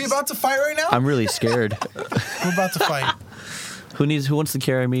 are we about to fight right now? I'm really scared. We're about to fight. Who wants to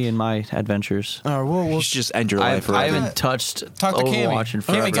carry me in my adventures? We'll just end your life. I haven't touched Overwatch in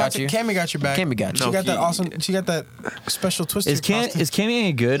forever. Cammy got you. Cammy got your back. Cammy got you. She got that awesome. She got that special twister. Is Cammy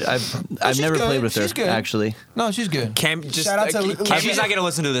any good? I've never played with her. She's good. Actually. No, she's good. Shout out to Cammy's not gonna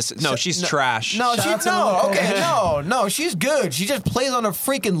listen to this. No, she's trash. No, she's good. She just plays on a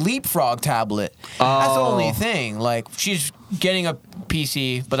freaking Leapfrog tablet. That's the only thing. Like she's getting a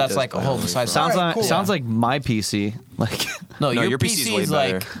PC, but that's like a whole side. Sounds like my PC. Like your PC is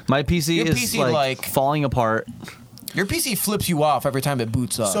like my PC is like falling apart. Your PC flips you off every time it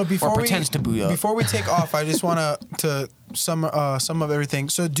boots up. So or pretends to boot up. Before we take off, I just want to sum of everything.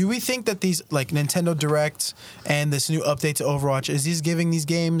 So do we think that these like Nintendo Direct and this new update to Overwatch is these giving these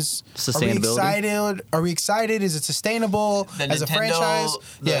games sustainability? Are we excited? Is it sustainable as a franchise?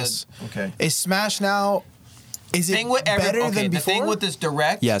 Yes. Okay. Is Smash now? Is it better than before? The thing with this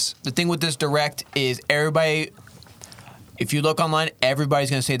Direct, yes. The thing with this Direct is everybody. If you look online, everybody's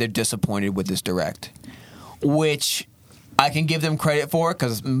going to say they're disappointed with this Direct, which I can give them credit for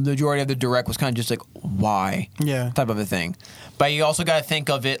because the majority of the Direct was kind of just like, why? Yeah. Type of a thing. But you also got to think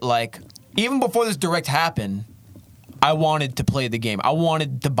of it like, even before this Direct happened, I wanted to play the game. I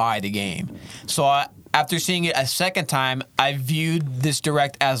wanted to buy the game. So after seeing it a second time, I viewed this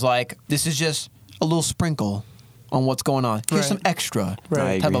Direct as like, this is just a little sprinkle on what's going on. Here's some extra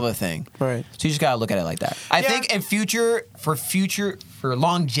type of a thing. Right. So you just gotta look at it like that. I think in for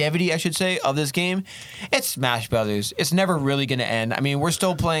longevity, I should say, of this game, it's Smash Brothers. It's never really gonna end. I mean, I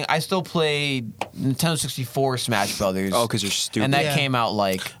still play Nintendo 64 Smash Brothers. Oh, because you're stupid. And that came out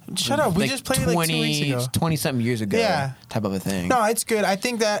like shut up. We just played it like 2 weeks ago. 20-something years ago. Yeah. Type of a thing. No, it's good. I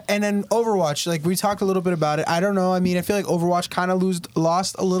think that, and then Overwatch, like we talked a little bit about it. I don't know. I mean, I feel like Overwatch kind of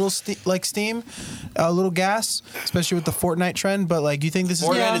lost a little steam, a little gas, especially with the Fortnite trend. But like, you think this is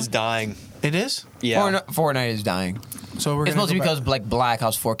Fortnite is dying. It is? Yeah. Fortnite is dying. So it's mostly because like Black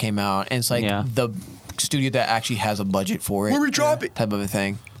Ops 4 came out, and it's like the studio that actually has a budget for it. Where we drop it? Type of a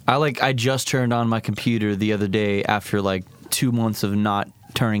thing. I just turned on my computer the other day after like 2 months of not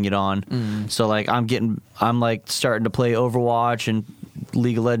turning it on. So like I'm like starting to play Overwatch and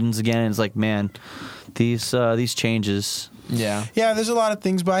League of Legends again. And it's like, man, these changes. Yeah. Yeah, there's a lot of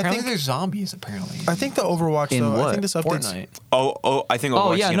things, but I Apparently think there's zombies. Apparently. the Overwatch In though. I what? think this update's. Fortnite. I think. Oh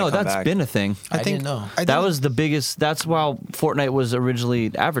Overwatch yeah, is gonna no, come that's back. been a thing. I think didn't know. I think- That was the biggest. That's why Fortnite was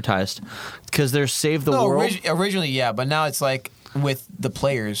originally advertised, because there's Save the No, World. originally, yeah, but now it's like with the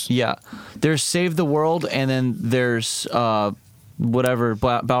players. Yeah, there's Save the World, and then there's whatever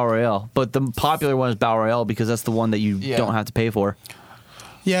Battle Royale. But the popular one is Battle Royale because that's the one that you Yeah. don't have to pay for.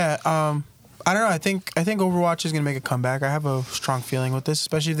 Yeah, I don't know. I think Overwatch is gonna make a comeback. I have a strong feeling with this,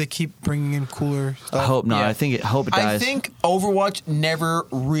 especially if they keep bringing in cooler I stuff. hope not. Yeah. I hope it dies. I think Overwatch never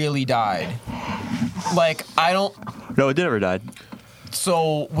really died. Like I don't. No, it never died.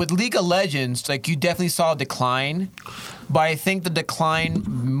 So with League of Legends, like you definitely saw a decline, but I think the decline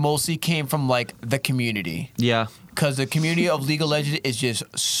mostly came from like the community, Yeah. because the community of League of Legends is just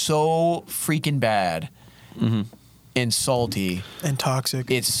so freaking bad and salty. and toxic.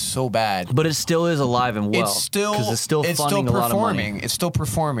 It's so bad. But it still is alive and well. It's still because it's still funding a lot of performing. money. It's still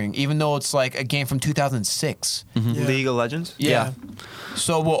performing, even though it's like a game from 2006. Yeah. League of Legends. Yeah.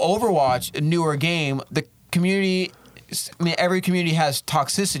 So, well, Overwatch, a newer game, the community. I mean, every community has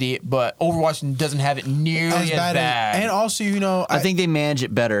toxicity, but Overwatch doesn't have it nearly as bad. and also, I think they manage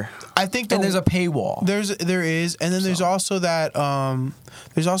it better. I think And there's a paywall. there is, and then there's also that I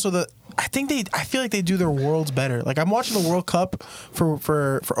feel like they do their worlds better. Like I'm watching the World Cup for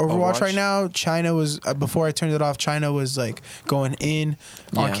Overwatch right now. China was before I turned it off. China was like going in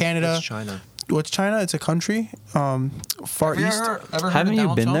on Yeah. Canada. What's China? What's China? It's a country. Far Have you east. ever heard Haven't of you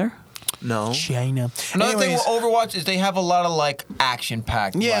Donald been Trump? there? No. China. Another thing Anyways, with Overwatch is they have a lot of like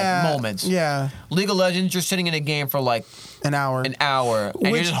action-packed yeah, like, moments. Yeah, League of Legends, you're sitting in a game for like an hour. an hour, and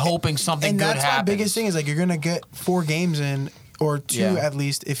you're Which- just hoping something and good that's happens. my biggest thing is like you're gonna get 4 games in or 2 Yeah. at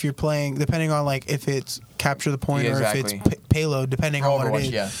least if you're playing, depending on like if it's capture the point Yeah, or if exactly. it's payload, depending For on what Overwatch, it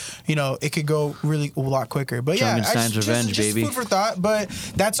is. yeah. You know, it could go really a lot quicker. But yeah, Frankenstein's Revenge, just baby. food for thought. But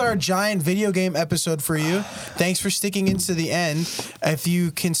that's our giant video game episode for you. Thanks for sticking into the end. If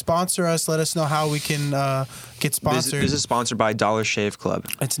you can sponsor us, let us know how we can get sponsored. This is sponsored by Dollar Shave Club.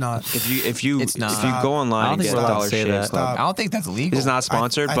 It's not. If you It's not. if you go online I don't and think get we're allowed to Dollar say Shave that. Club, I don't think that's legal. this is not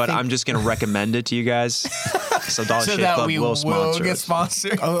sponsored, I but think- I'm just gonna recommend it to you guys. So Dollar so Shave that Club we will sponsor get us.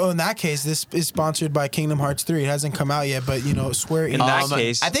 sponsored. Oh, in that case, this is sponsored by Kingdom Hearts 3. It hasn't come out yet, but you know, Square In Enix. that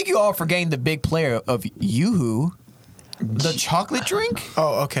case, I think you all are forgetting the big player of Yoo-Hoo, the chocolate drink.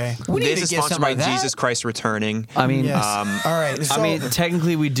 Oh, okay. We need this to is get sponsored something by like that. Jesus Christ Returning. I mean, Yes. All right. So, I mean,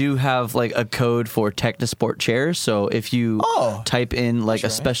 technically, we do have like a code for Technosport chairs. So if you Oh. type in like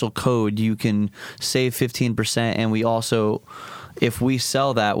a special code, you can save 15%. And we also, if we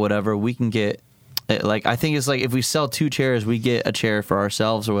sell that, whatever, we can get. Like I think it's like if we sell 2 chairs, we get a chair for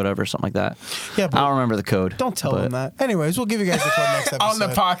ourselves or whatever, something like that. Yeah, but I don't remember the code. don't tell but- them that. Anyways, we'll give you guys the code next episode. on the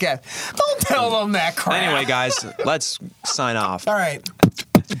podcast. Don't tell them that crap. Anyway, guys, let's sign off. All right.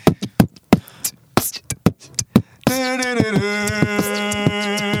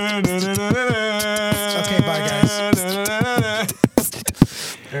 Okay, bye, guys.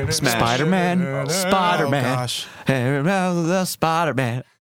 Smash. Spider-Man, Spider-Man, Oh, gosh. the Spider-Man.